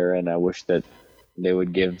that era, and I wish that they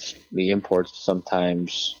would give the imports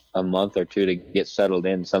sometimes a month or 2 to get settled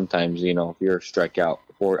in. Sometimes, if you're struck out,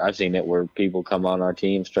 I've seen it where people come on our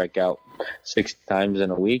team, strike out 6 times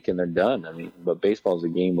in a week, and they're done. I mean, but baseball is a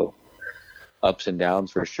game of ups and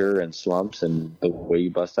downs for sure, and slumps. And the way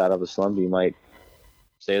you bust out of a slump, you might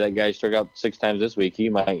say that guy struck out 6 times this week, he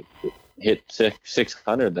might hit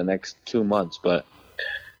 600 the next 2 months. But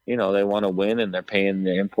they want to win, and they're paying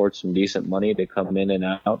the imports some decent money to come in and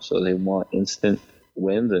out, so they want instant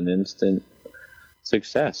wins and instant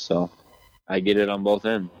success. So I get it on both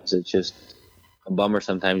ends. It's just a bummer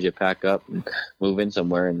sometimes you pack up and move in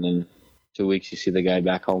somewhere, and then 2 weeks you see the guy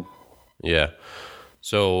back home. Yeah.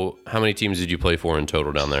 So how many teams did you play for in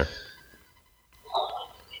total down there?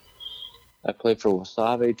 I played for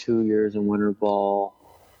Wasabe 2 years in winter ball,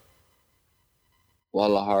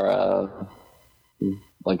 Guadalajara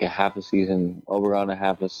like a half a season, Oberon a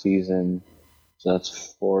half a season, so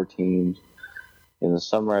that's 4 teams. In the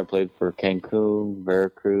summer, I played for Cancun,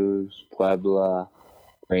 Veracruz, Puebla,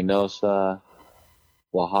 Reynosa,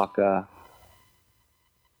 Oaxaca.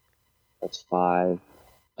 That's 5.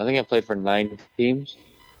 I think I played for 9 teams.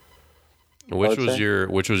 Which was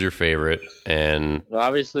your favorite? And well,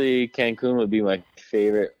 obviously, Cancun would be my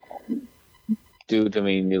favorite due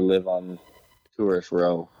to, you live on Tourist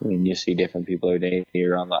Row. You see different people every day.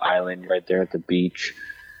 You're on the island right there at the beach.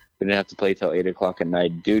 We didn't have to play till 8 o'clock at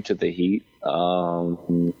night due to the heat.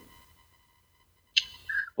 Wasabi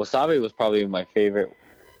was probably my favorite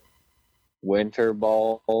winter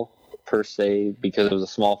ball per se because it was a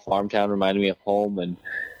small farm town, reminded me of home, and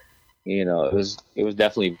it was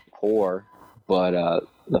definitely poor, but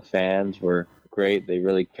the fans were great. They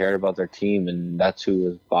really cared about their team, and that's who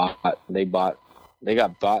was bought. They got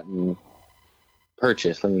bought and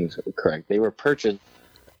purchased. Let me correct. They were purchased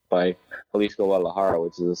by Jalisco Guadalajara,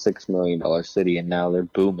 which is a $6 million city, and now they're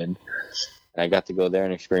booming. And I got to go there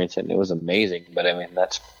and experience it, and it was amazing. But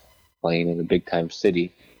that's playing in a big time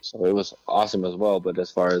city, so it was awesome as well. But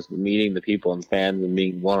as far as meeting the people and fans and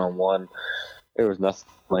being one-on-one, there was nothing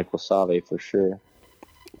like Wasabi for sure.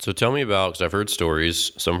 So tell me about, because I've heard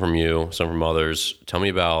stories, some from you, some from others. Tell me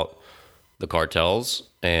about the cartels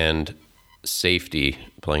and safety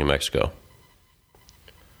playing in Mexico.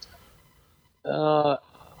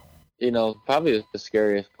 Probably the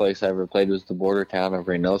scariest place I ever played was the border town of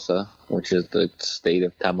Reynosa, which is the state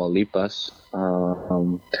of Tamaulipas.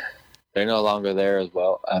 They're no longer there as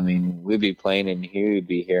well. We'd be playing in here, you'd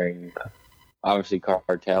be hearing, obviously,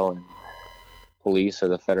 cartel and police or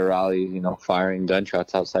the federales, firing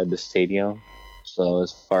gunshots outside the stadium. So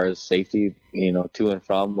as far as safety, to and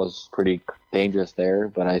from was pretty dangerous there.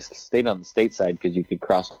 But I stayed on the state side because you could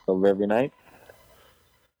cross over every night.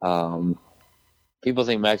 People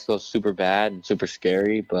think Mexico's super bad and super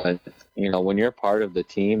scary, but when you're part of the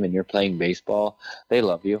team and you're playing baseball, they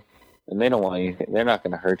love you, and they don't want you. They're not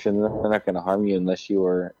going to hurt you. They're not going to harm you unless you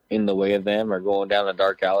are in the way of them or going down a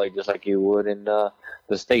dark alley, just like you would in the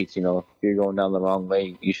States. If you're going down the wrong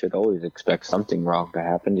way, you should always expect something wrong to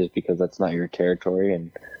happen, just because that's not your territory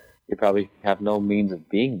and you probably have no means of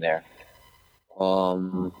being there.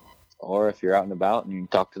 Or if you're out and about and you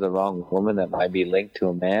talk to the wrong woman that might be linked to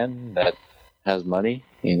a man that has money,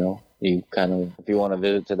 you kind of, if you want to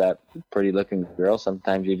visit to that pretty looking girl,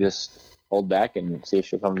 sometimes you just hold back and see if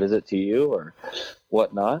she'll come visit to you or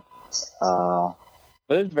whatnot. But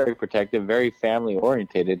it's very protective, very family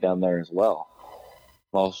orientated down there as well.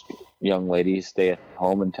 Most young ladies stay at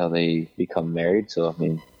home until they become married. So,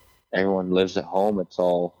 everyone lives at home. It's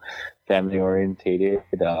all family orientated.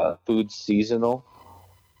 Food's seasonal.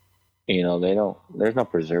 There's no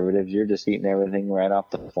preservatives. You're just eating everything right off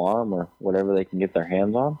the farm or whatever they can get their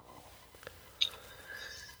hands on.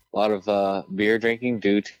 A lot of beer drinking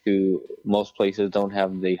due to most places don't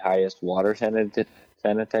have the highest water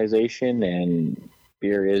sanitization, and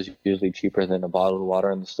beer is usually cheaper than a bottle of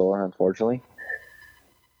water in the store, unfortunately.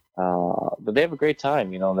 But they have a great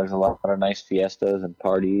time. There's a lot of nice fiestas and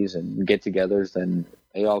parties and get-togethers, and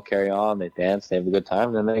they all carry on, they dance, they have a good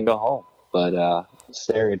time, and then they go home. But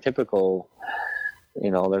stereotypical,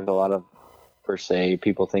 there's a lot of, per se,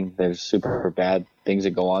 people think there's super bad things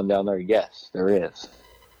that go on down there. Yes, there is.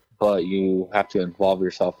 But you have to involve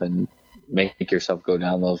yourself and make yourself go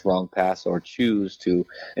down those wrong paths, or choose to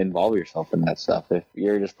involve yourself in that stuff. If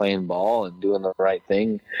you're just playing ball and doing the right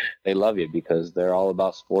thing, they love you because they're all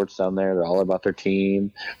about sports down there. They're all about their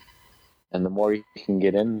team. And the more you can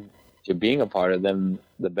get into being a part of them,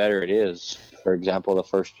 the better it is. For example, the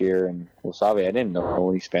first year in Wasabi, I didn't know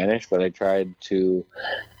any Spanish, but I tried to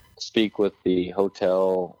speak with the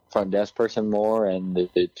hotel front desk person more, and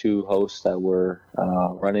the 2 hosts that were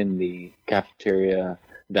running the cafeteria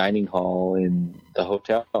dining hall in the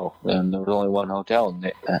hotel. And there was only one hotel,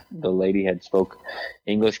 and the lady had spoke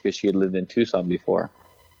English because she had lived in Tucson before.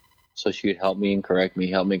 So she would help me and correct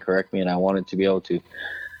me, and I wanted to be able to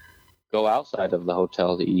go outside of the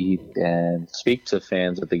hotel to eat and speak to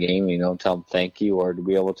fans at the game, tell them thank you, or to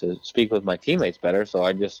be able to speak with my teammates better. So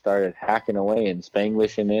I just started hacking away and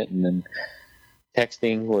Spanglish in it, and then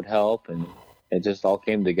texting would help, and it just all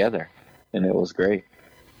came together, and it was great.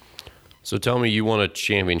 So tell me, you won a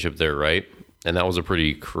championship there, right? And that was a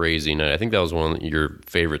pretty crazy night. I think that was one of your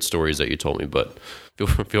favorite stories that you told me, but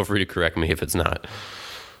feel free to correct me if it's not.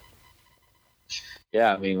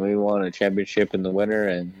 Yeah, we won a championship in the winter,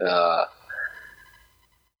 and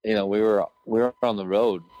we were on the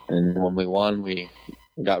road, and when we won, we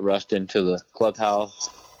got rushed into the clubhouse,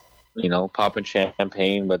 popping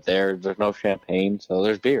champagne, but there's no champagne, so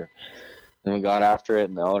there's beer. And we got after it,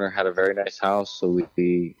 and the owner had a very nice house, so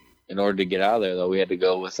we in order to get out of there, though, we had to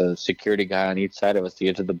go with a security guy on each side of us to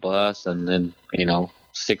get to the bus, and then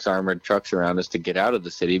 6 armored trucks around us to get out of the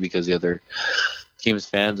city because the other team's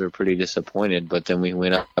fans were pretty disappointed. But then we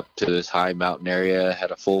went up to this high mountain area,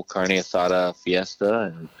 had a full carne asada fiesta,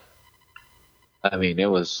 and I mean it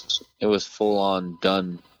was full on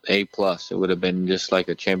done A+. It would have been just like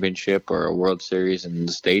a championship or a World Series in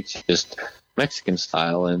the States, just Mexican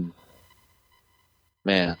style. And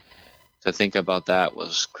man, to think about that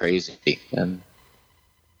was crazy, and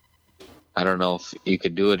I don't know if you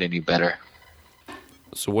could do it any better.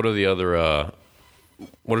 So what are the other?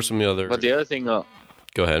 What are some of the other? But the other thing, go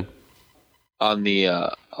ahead. On the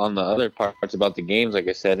other parts about the games, like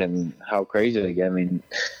I said, and how crazy they get. I mean,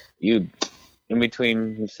 you in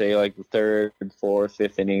between, say, like the third, fourth,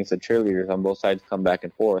 fifth innings, the cheerleaders on both sides come back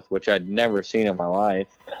and forth, which I'd never seen in my life.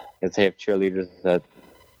 If they have cheerleaders at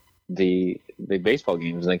the baseball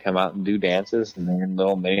games, and they come out and do dances, and they're in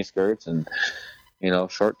little mini skirts and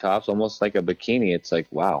short tops, almost like a bikini. It's like,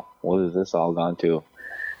 wow, what has this all gone to?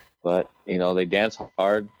 But they dance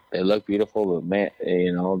hard, they look beautiful, but man,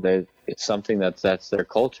 it's something that's their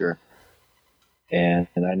culture, and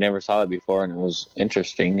I never saw it before, and it was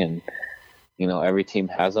interesting. And every team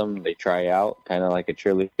has them. They try out, kind of like a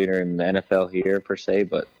cheerleader in the NFL here per se,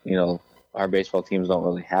 but our baseball teams don't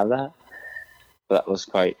really have that. But that was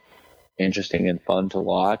quite interesting and fun to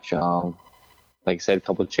watch. Like I said, a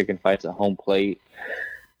couple of chicken fights at home plate.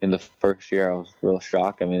 In the first year, I was real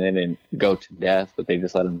shocked. I mean, they didn't go to death, but they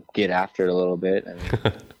just let them get after it a little bit. I mean,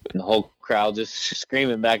 and the whole crowd just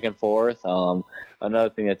screaming back and forth. Another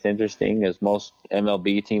thing that's interesting is most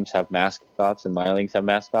MLB teams have mascots and minor leagues have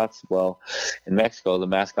mascots. Well, in Mexico, the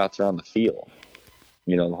mascots are on the field,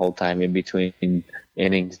 the whole time in between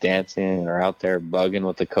innings, dancing or out there bugging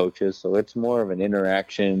with the coaches. So it's more of an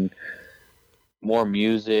interaction, more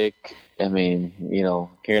music. I mean,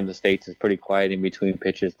 here in the States, it's pretty quiet in between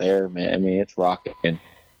pitches there, man. I mean, it's rocking.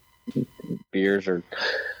 Beers are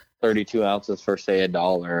 32 ounces for, say,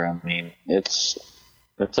 $1. I mean, it's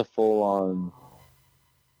a full-on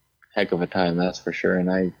heck of a time, that's for sure.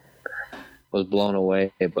 And I was blown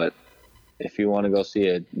away. But if you want to go see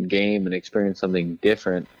a game and experience something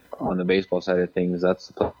different on the baseball side of things, that's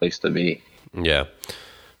the place to be. Yeah.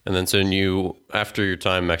 And then so after your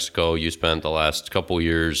time in Mexico, you spent the last couple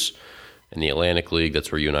years in the Atlantic League. That's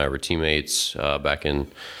where you and I were teammates back in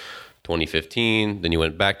 2015. Then you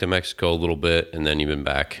went back to Mexico a little bit, and then you've been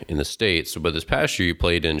back in the States. But this past year, you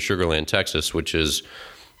played in Sugar Land, Texas, which is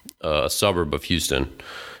a suburb of Houston.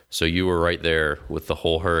 So you were right there with the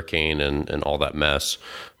whole hurricane and all that mess.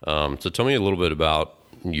 So tell me a little bit about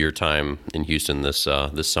your time in Houston this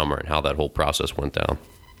summer and how that whole process went down.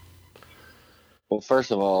 Well,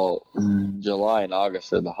 first of all, July and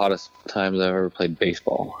August are the hottest times I've ever played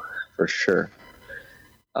baseball, for sure.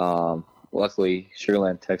 Luckily, Sugar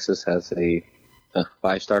Land, Texas has a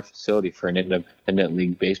 5-star facility for an independent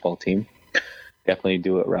league baseball team. Definitely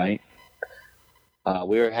do it right.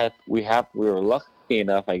 We were lucky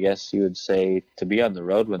enough, I guess you would say, to be on the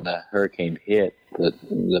road when the hurricane hit.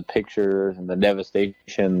 The pictures and the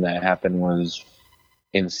devastation that happened was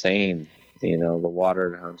insane. The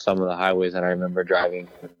water on some of the highways that I remember driving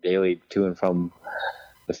daily to and from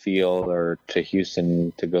the field or to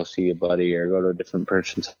Houston to go see a buddy or go to a different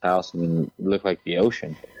person's house. I mean, it looked like the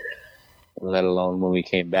ocean. Let alone when we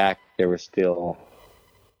came back, there was still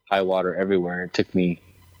high water everywhere. It took me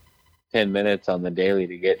 10 minutes on the daily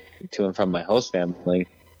to get to and from my host family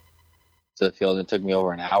to the field. It took me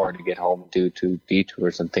over an hour to get home due to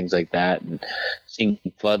detours and things like that. And seeing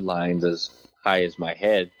flood lines as high as my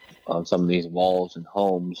head on some of these walls and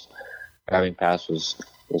homes driving past was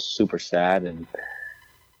super sad. And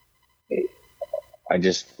I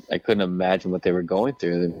couldn't imagine what they were going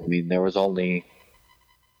through. I mean, there was only,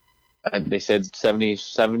 they said 70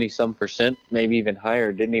 some percent, maybe even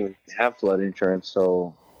higher, didn't even have flood insurance.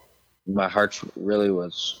 So my heart really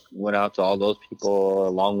went out to all those people,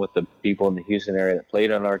 along with the people in the Houston area that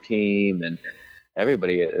played on our team and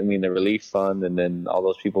everybody. I mean, the relief fund, and then all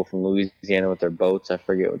those people from Louisiana with their boats. I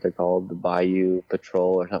forget what they're called, the Bayou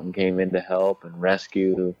Patrol or something, came in to help and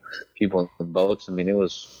rescue people in the boats. I mean, it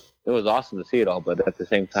was awesome to see it all, but at the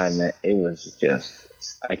same time, it was just,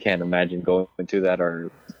 I can't imagine going through that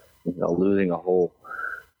or losing a whole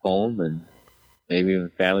home and maybe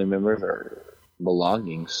even family members or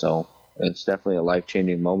belongings. So it's definitely a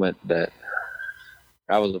life-changing moment that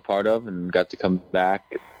I was a part of and got to come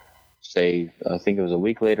back. I think it was a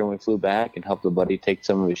week later when we flew back and helped a buddy take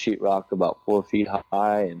some of his sheetrock about 4 feet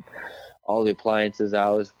high and all the appliances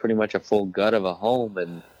out. It was pretty much a full gut of a home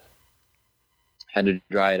and had to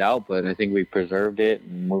dry it out, but I think we preserved it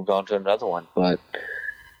and moved on to another one. But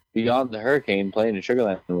beyond the Hurricane, playing in Sugar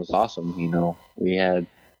Land was awesome. You know, we had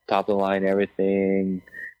top of the line everything,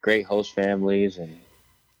 great host families, and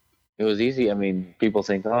it was easy. I mean, people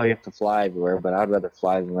think, oh, you have to fly everywhere, but I'd rather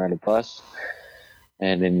fly than ride a bus.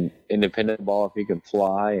 And in independent ball, if you can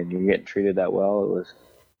fly and you're getting treated that well,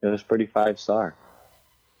 it was pretty 5-star.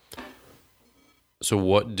 So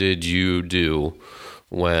what did you do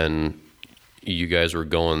when you guys were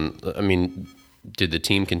going? I mean, did the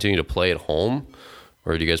team continue to play at home,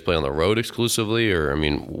 or did you guys play on the road exclusively? Or, I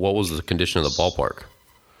mean, what was the condition of the ballpark?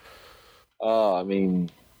 I mean,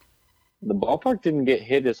 the ballpark didn't get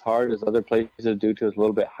hit as hard as other places due to a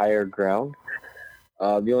little bit higher ground.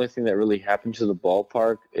 The only thing that really happened to the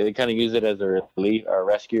ballpark, they kind of used it as a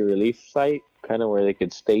rescue relief site, kind of where they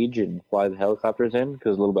could stage and fly the helicopters in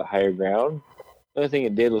because a little bit higher ground. The only thing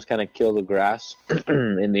it did was kind of kill the grass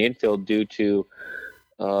in the infield due to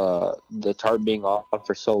the tarp being off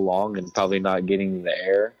for so long and probably not getting the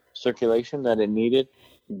air circulation that it needed.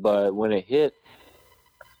 But when it hit,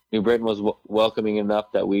 New Britain was welcoming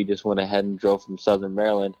enough that we just went ahead and drove from Southern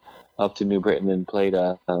Maryland up to New Britain and played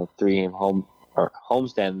a 3-game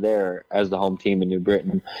homestand there as the home team in New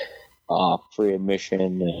Britain. Free admission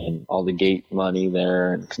and all the gate money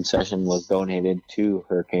there and concession was donated to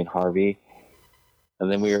Hurricane Harvey.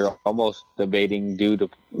 And then we were almost debating due to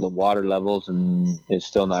the water levels and it's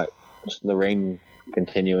still not the rain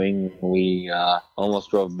continuing. We almost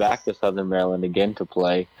drove back to Southern Maryland again to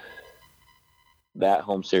play that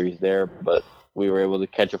home series there, but we were able to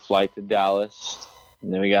catch a flight to Dallas.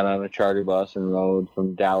 And then we got on a charter bus and rode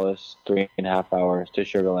from Dallas 3.5 hours to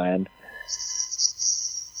Sugar Land.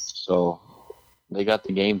 So they got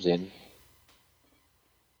the games in.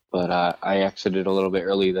 But I exited a little bit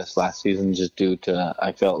early this last season just due to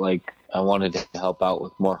I felt like I wanted to help out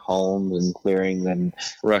with more homes and clearing than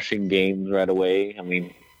rushing games right away. I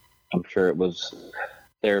mean, I'm sure it was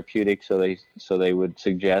therapeutic, so they would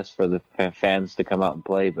suggest for the fans to come out and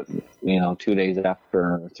play. But 3 days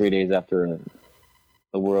after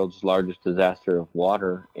the world's largest disaster of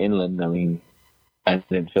water inland, I mean, I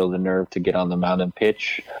didn't feel the nerve to get on the mound and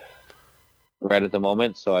pitch right at the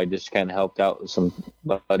moment, so I just kind of helped out with some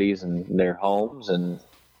buddies and their homes and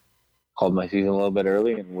called my season a little bit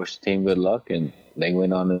early and wished the team good luck, and they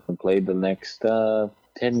went on and played the next 10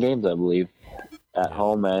 games, I believe, at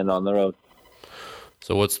home and on the road.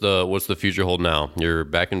 So what's the future hold now? You're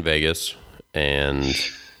back in Vegas, and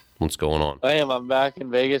what's going on? I am. I'm back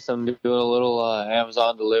in Vegas. I'm doing a little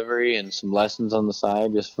Amazon delivery and some lessons on the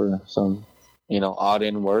side just for some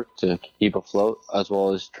odd-in work to keep afloat, as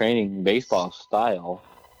well as training baseball style.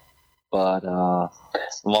 But I'm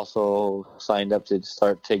also signed up to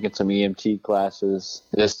start taking some EMT classes.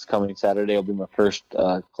 This coming Saturday will be my first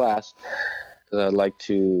class, because I'd like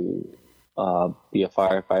to be a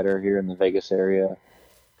firefighter here in the Vegas area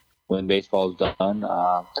when baseball is done.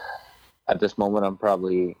 At this moment, I'm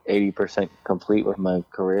probably 80% complete with my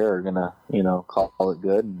career. I'm gonna, call it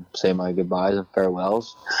good and say my goodbyes and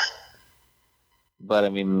farewells. But I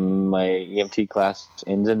mean, my EMT class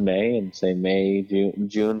ends in May, and say May,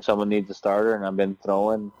 June, someone needs a starter, and I've been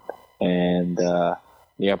throwing, and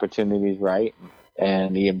the opportunity is right,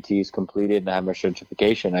 and EMT is completed, and I have my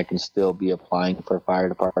certification. I can still be applying for fire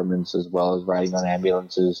departments as well as riding on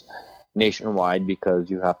ambulances nationwide, because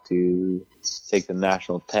you have to take the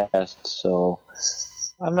national test. So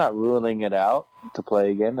I'm not ruling it out to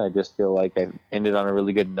play again. I just feel like I ended on a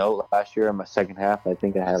really good note last year in my second half. I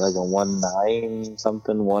think I had like a 1.9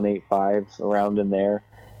 something, 1.85 around in there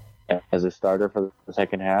as a starter for the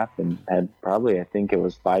second half, and had probably, I think it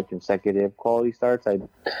was 5 consecutive quality starts.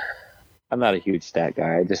 I'm not a huge stat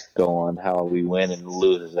guy. I just go on how we win and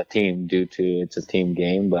lose as a team due to it's a team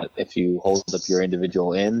game. But if you hold up your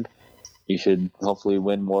individual end, you should hopefully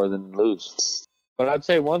win more than lose. But I'd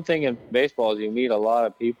say one thing in baseball is you meet a lot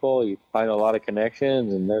of people, you find a lot of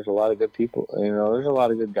connections, and there's a lot of good people. There's a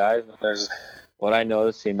lot of good guys. There's what I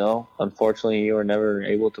noticed, unfortunately you were never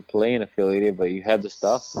able to play in affiliated, but you had the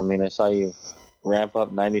stuff. I mean, I saw you ramp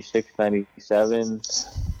up 96, 97,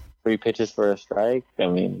 3 pitches for a strike. I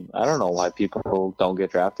mean, I don't know why people don't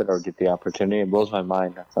get drafted or get the opportunity. It blows my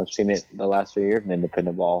mind. I've seen it the last 3 years in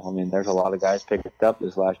independent ball. I mean, there's a lot of guys picked up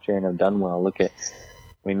this last year and have done well.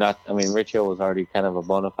 Rich Hill was already kind of a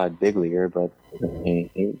bona fide big leaguer, but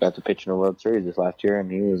he got to pitch in the World Series this last year,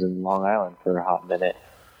 and he was in Long Island for a hot minute.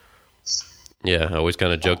 Yeah, I always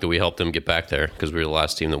kind of joke that we helped him get back there because we were the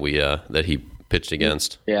last team that he pitched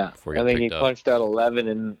against. Yeah, I think he punched out 11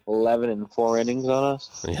 in 4 innings on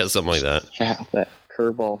us. Yeah, something like that. Yeah, that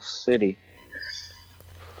curveball city.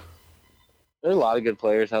 There's a lot of good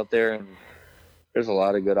players out there, and there's a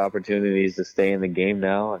lot of good opportunities to stay in the game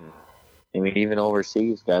now, and I mean, even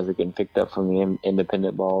overseas, guys are getting picked up from the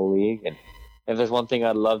independent ball league. And if there's one thing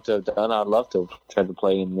I'd love to have done, I'd love to try to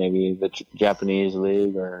play in maybe the Japanese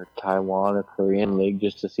league or Taiwan or Korean league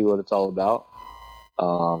just to see what it's all about.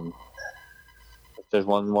 If there's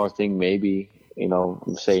one more thing, maybe,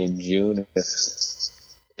 say in June, if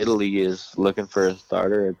Italy is looking for a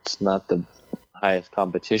starter, it's not the highest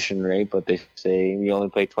competition rate, but they say you only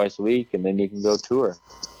play twice a week and then you can go tour.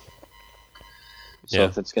 So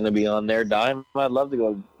if it's going to be on their dime, I'd love to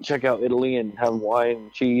go check out Italy and have wine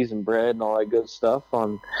and cheese and bread and all that good stuff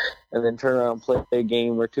and then turn around and play a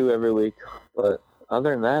game or two every week. But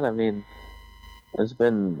other than that, I mean, it's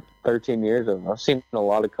been 13 years. I've seen a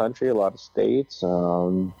lot of country, a lot of states. I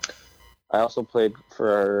also played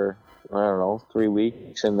for, 3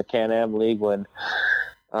 weeks in the Can-Am League when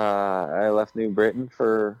I left New Britain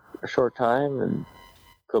for a short time. And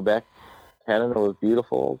Quebec, Canada was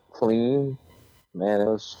beautiful, clean. Man, it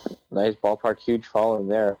was a nice ballpark, huge following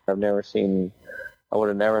there. I would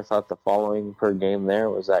have never thought the following per game there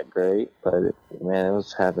was that great. But, it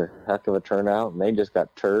had a heck of a turnout. And they just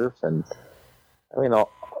got turf. And,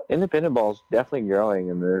 independent ball is definitely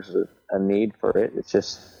growing, and there's a need for it. It's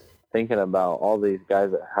just thinking about all these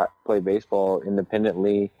guys that play baseball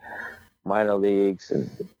independently, minor leagues, and,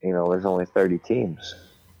 there's only 30 teams.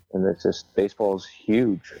 And it's just, baseball is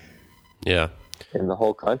huge. Yeah. In the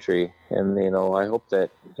whole country. And, I hope that,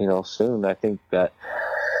 soon, I think that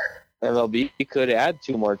MLB could add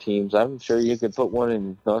 2 more teams. I'm sure you could put one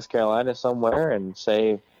in North Carolina somewhere and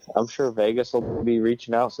say, I'm sure Vegas will be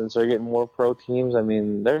reaching out since they're getting more pro teams. I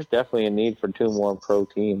mean, there's definitely a need for 2 more pro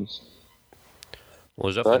teams. Well,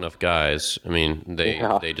 there's definitely enough guys. I mean,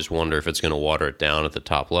 they just wonder if it's going to water it down at the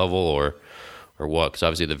top level or what. Because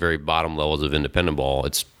obviously the very bottom levels of independent ball,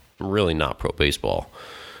 it's really not pro baseball.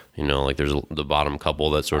 There's the bottom couple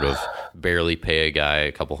that sort of barely pay a guy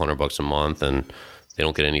a couple $100 a month, and they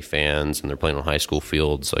don't get any fans, and they're playing on high school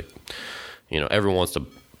fields. Everyone wants to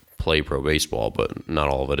play pro baseball, but not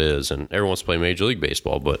all of it is. And everyone wants to play Major League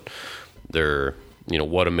Baseball, but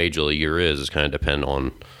what a Major League year is kind of depend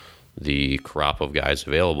on the crop of guys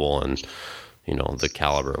available and, the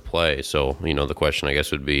caliber of play. So, the question I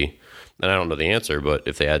guess would be, and I don't know the answer, but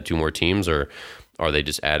if they add 2 more teams, or are they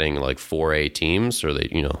just adding like 4A teams? Or they,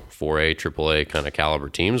 4A, AAA kind of caliber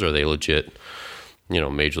teams? Or are they legit,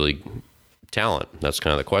 Major League talent? That's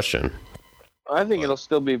kind of the question. I think it'll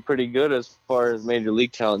still be pretty good as far as Major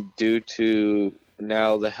League talent due to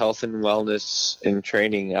now the health and wellness and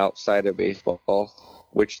training outside of baseball,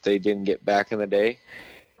 which they didn't get back in the day,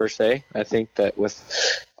 per se. I think that with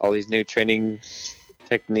all these new training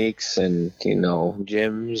techniques and,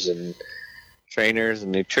 gyms and trainers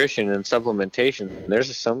and nutrition and supplementation,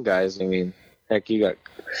 there's some guys, heck, you got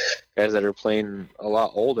guys that are playing a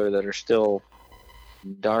lot older that are still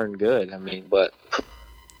darn good. But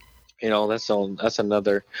that's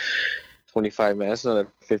another 25 man. That's another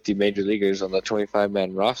 50 major leaguers on the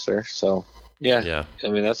 25-man roster. So yeah.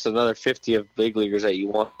 That's another 50 of big leaguers that you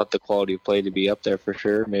want the quality of play to be up there for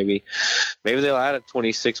sure. Maybe they'll add a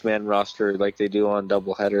 26-man roster like they do on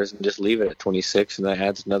double headers and just leave it at 26, and that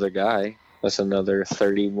adds another guy. That's another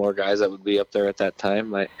 30 more guys that would be up there at that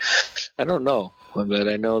time. I don't know. But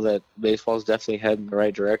I know that baseball's definitely heading in the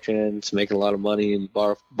right direction, and it's making a lot of money, and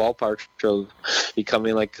ballparks are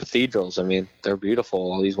becoming like cathedrals. They're beautiful.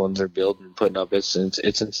 All these ones are built and putting up. It's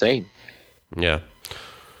insane. Yeah.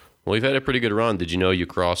 Well, you've had a pretty good run. Did you know you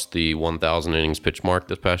crossed the 1,000 innings pitch mark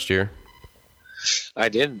this past year? I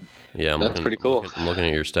didn't. Yeah, that's pretty cool. I'm looking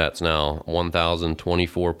at your stats now.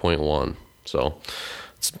 1,024.1. So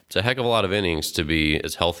it's a heck of a lot of innings to be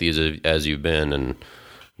as healthy as you've been, and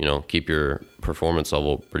keep your performance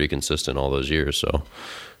level pretty consistent all those years. So,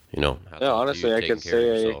 honestly, I can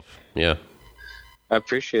say I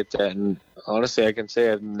appreciate that. And honestly, I can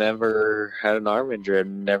say I've never had an arm injury. I've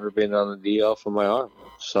never been on the DL for my arm.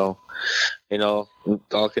 So,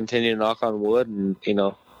 I'll continue to knock on wood. And,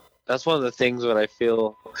 that's one of the things that I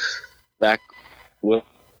feel back when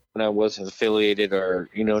I wasn't affiliated or,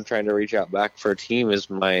 trying to reach out back for a team is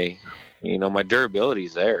my durability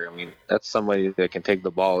is there. That's somebody that can take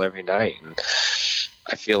the ball every night. And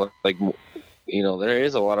I feel like, there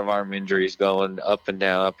is a lot of arm injuries going up and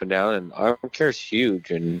down, and arm care is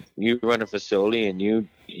huge. And you run a facility and you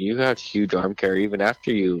have huge arm care even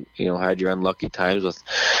after you had your unlucky times with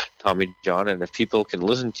Tommy John. And if people can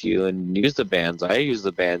listen to you and use the bands, I use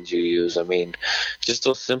the bands you use. Just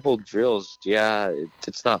those simple drills. Yeah,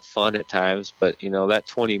 it's not fun at times, but that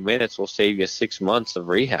 20 minutes will save you 6 months of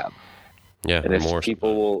rehab. Yeah, and if more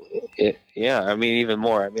people will, even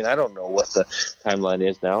more. I don't know what the timeline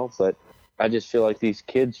is now, but I just feel like these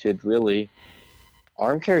kids should really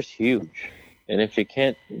arm care is huge. And if you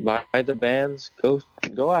can't buy the bands, go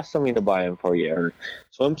ask somebody to buy them for you, or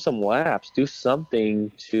swim some laps, do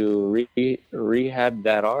something to rehab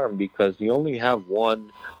that arm, because you only have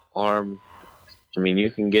one arm. I mean, you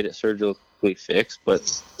can get it surgically fixed,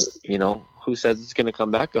 but who says it's going to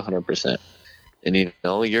come back 100%? And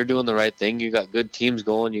you're doing the right thing. You got good teams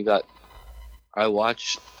going. I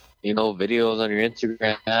watch videos on your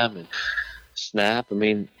Instagram and Snap. I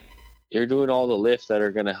mean, you're doing all the lifts that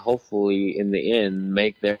are going to hopefully in the end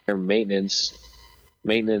make their maintenance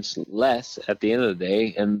less at the end of the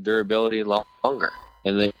day and durability longer.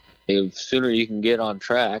 And the sooner you can get on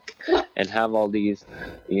track and have all these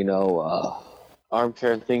arm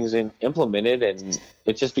care things implemented, and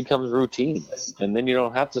it just becomes routine, and then you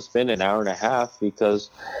don't have to spend an hour and a half because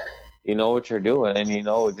you know what you're doing and you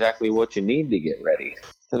know exactly what you need to get ready.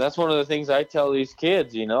 And that's one of the things I tell these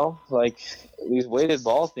kids, like these weighted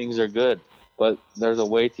ball things are good, but there's a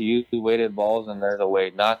way to use weighted balls and there's a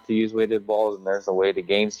way not to use weighted balls, and there's a way to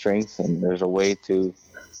gain strength and there's a way to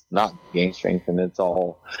not gain strength, and it's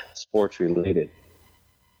all sports related.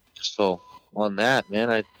 So on that, man,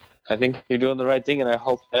 I think you're doing the right thing, and I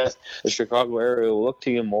hope that the Chicago area will look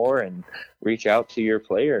to you more and reach out to your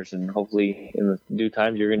players, and hopefully in the due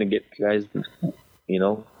time you're going to get guys,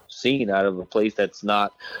 seen out of a place that's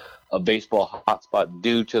not a baseball hotspot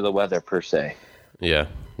due to the weather per se. Yeah,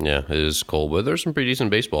 it is cold, but there's some pretty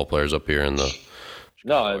decent baseball players up here in the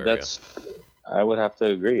Chicago area. I would have to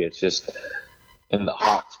agree. It's just in the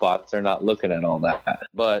hot spots they're not looking at all that.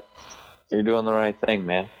 But you're doing the right thing,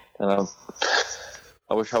 man. And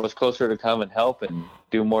I wish I was closer to come and help and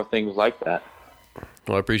do more things like that.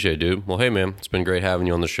 Well, I appreciate it, dude. Well, hey, man, it's been great having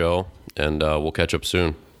you on the show, and we'll catch up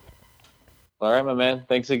soon. All right, my man.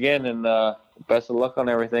 Thanks again, and best of luck on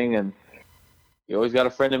everything. And you always got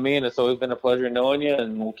a friend in me, and it's always been a pleasure knowing you,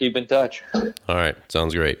 and we'll keep in touch. All right.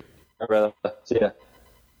 Sounds great. All right, brother. See ya.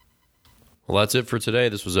 Well, that's it for today.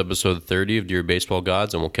 This was episode 30 of Dear Baseball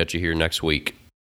Gods, and we'll catch you here next week.